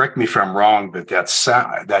correct me if I'm wrong, but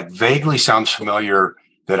that vaguely sounds familiar,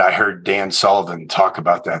 that I heard Dan Sullivan talk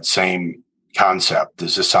about that same concept?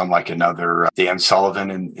 Does this sound like another Dan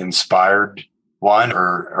Sullivan inspired one,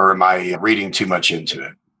 or am I reading too much into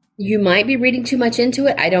it? You might be reading too much into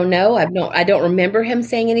it. I don't know. I don't remember him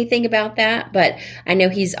saying anything about that, but I know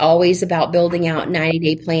he's always about building out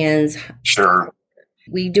 90-day plans. Sure.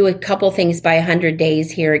 We do a couple things by 100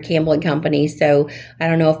 days here at Campbell and Company. So I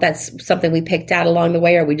don't know if that's something we picked out along the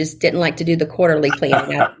way, or we just didn't like to do the quarterly plan.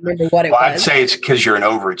 I don't remember what it was. I'd say it's because you're an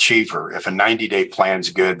overachiever. If a 90-day plan's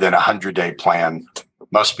good, then a 100-day plan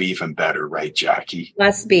must be even better, right, Jackie?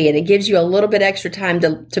 Must be. And it gives you a little bit extra time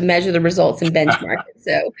to measure the results and benchmark it.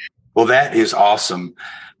 So, well, that is awesome.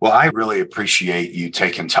 Well, I really appreciate you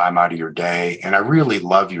taking time out of your day. And I really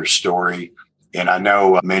love your story. And I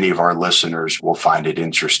know many of our listeners will find it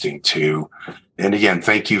interesting too. And again,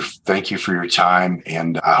 thank you for your time.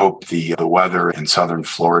 And I hope the weather in Southern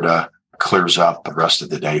Florida clears up the rest of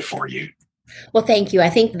the day for you. Well, thank you. I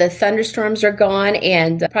think the thunderstorms are gone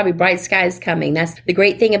and probably bright skies coming. That's the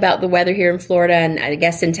great thing about the weather here in Florida, and I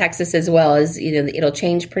guess in Texas as well, is it'll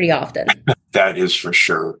change pretty often. That is for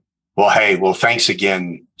sure. Well, thanks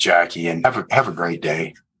again, Jackie, and have a great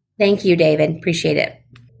day. Thank you, David. Appreciate it.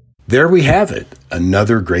 There we have it.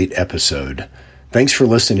 Another great episode. Thanks for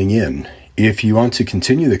listening in. If you want to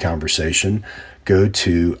continue the conversation, go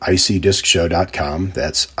to icdiscshow.com.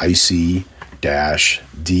 That's ic-discshow.com.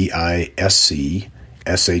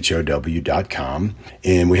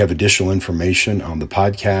 And we have additional information on the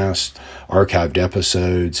podcast, archived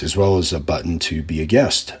episodes, as well as a button to be a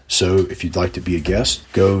guest. So if you'd like to be a guest,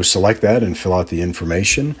 go select that and fill out the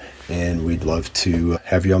information, and we'd love to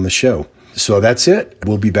have you on the show. So that's it.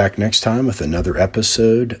 We'll be back next time with another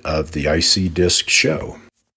episode of the IC Disc Show.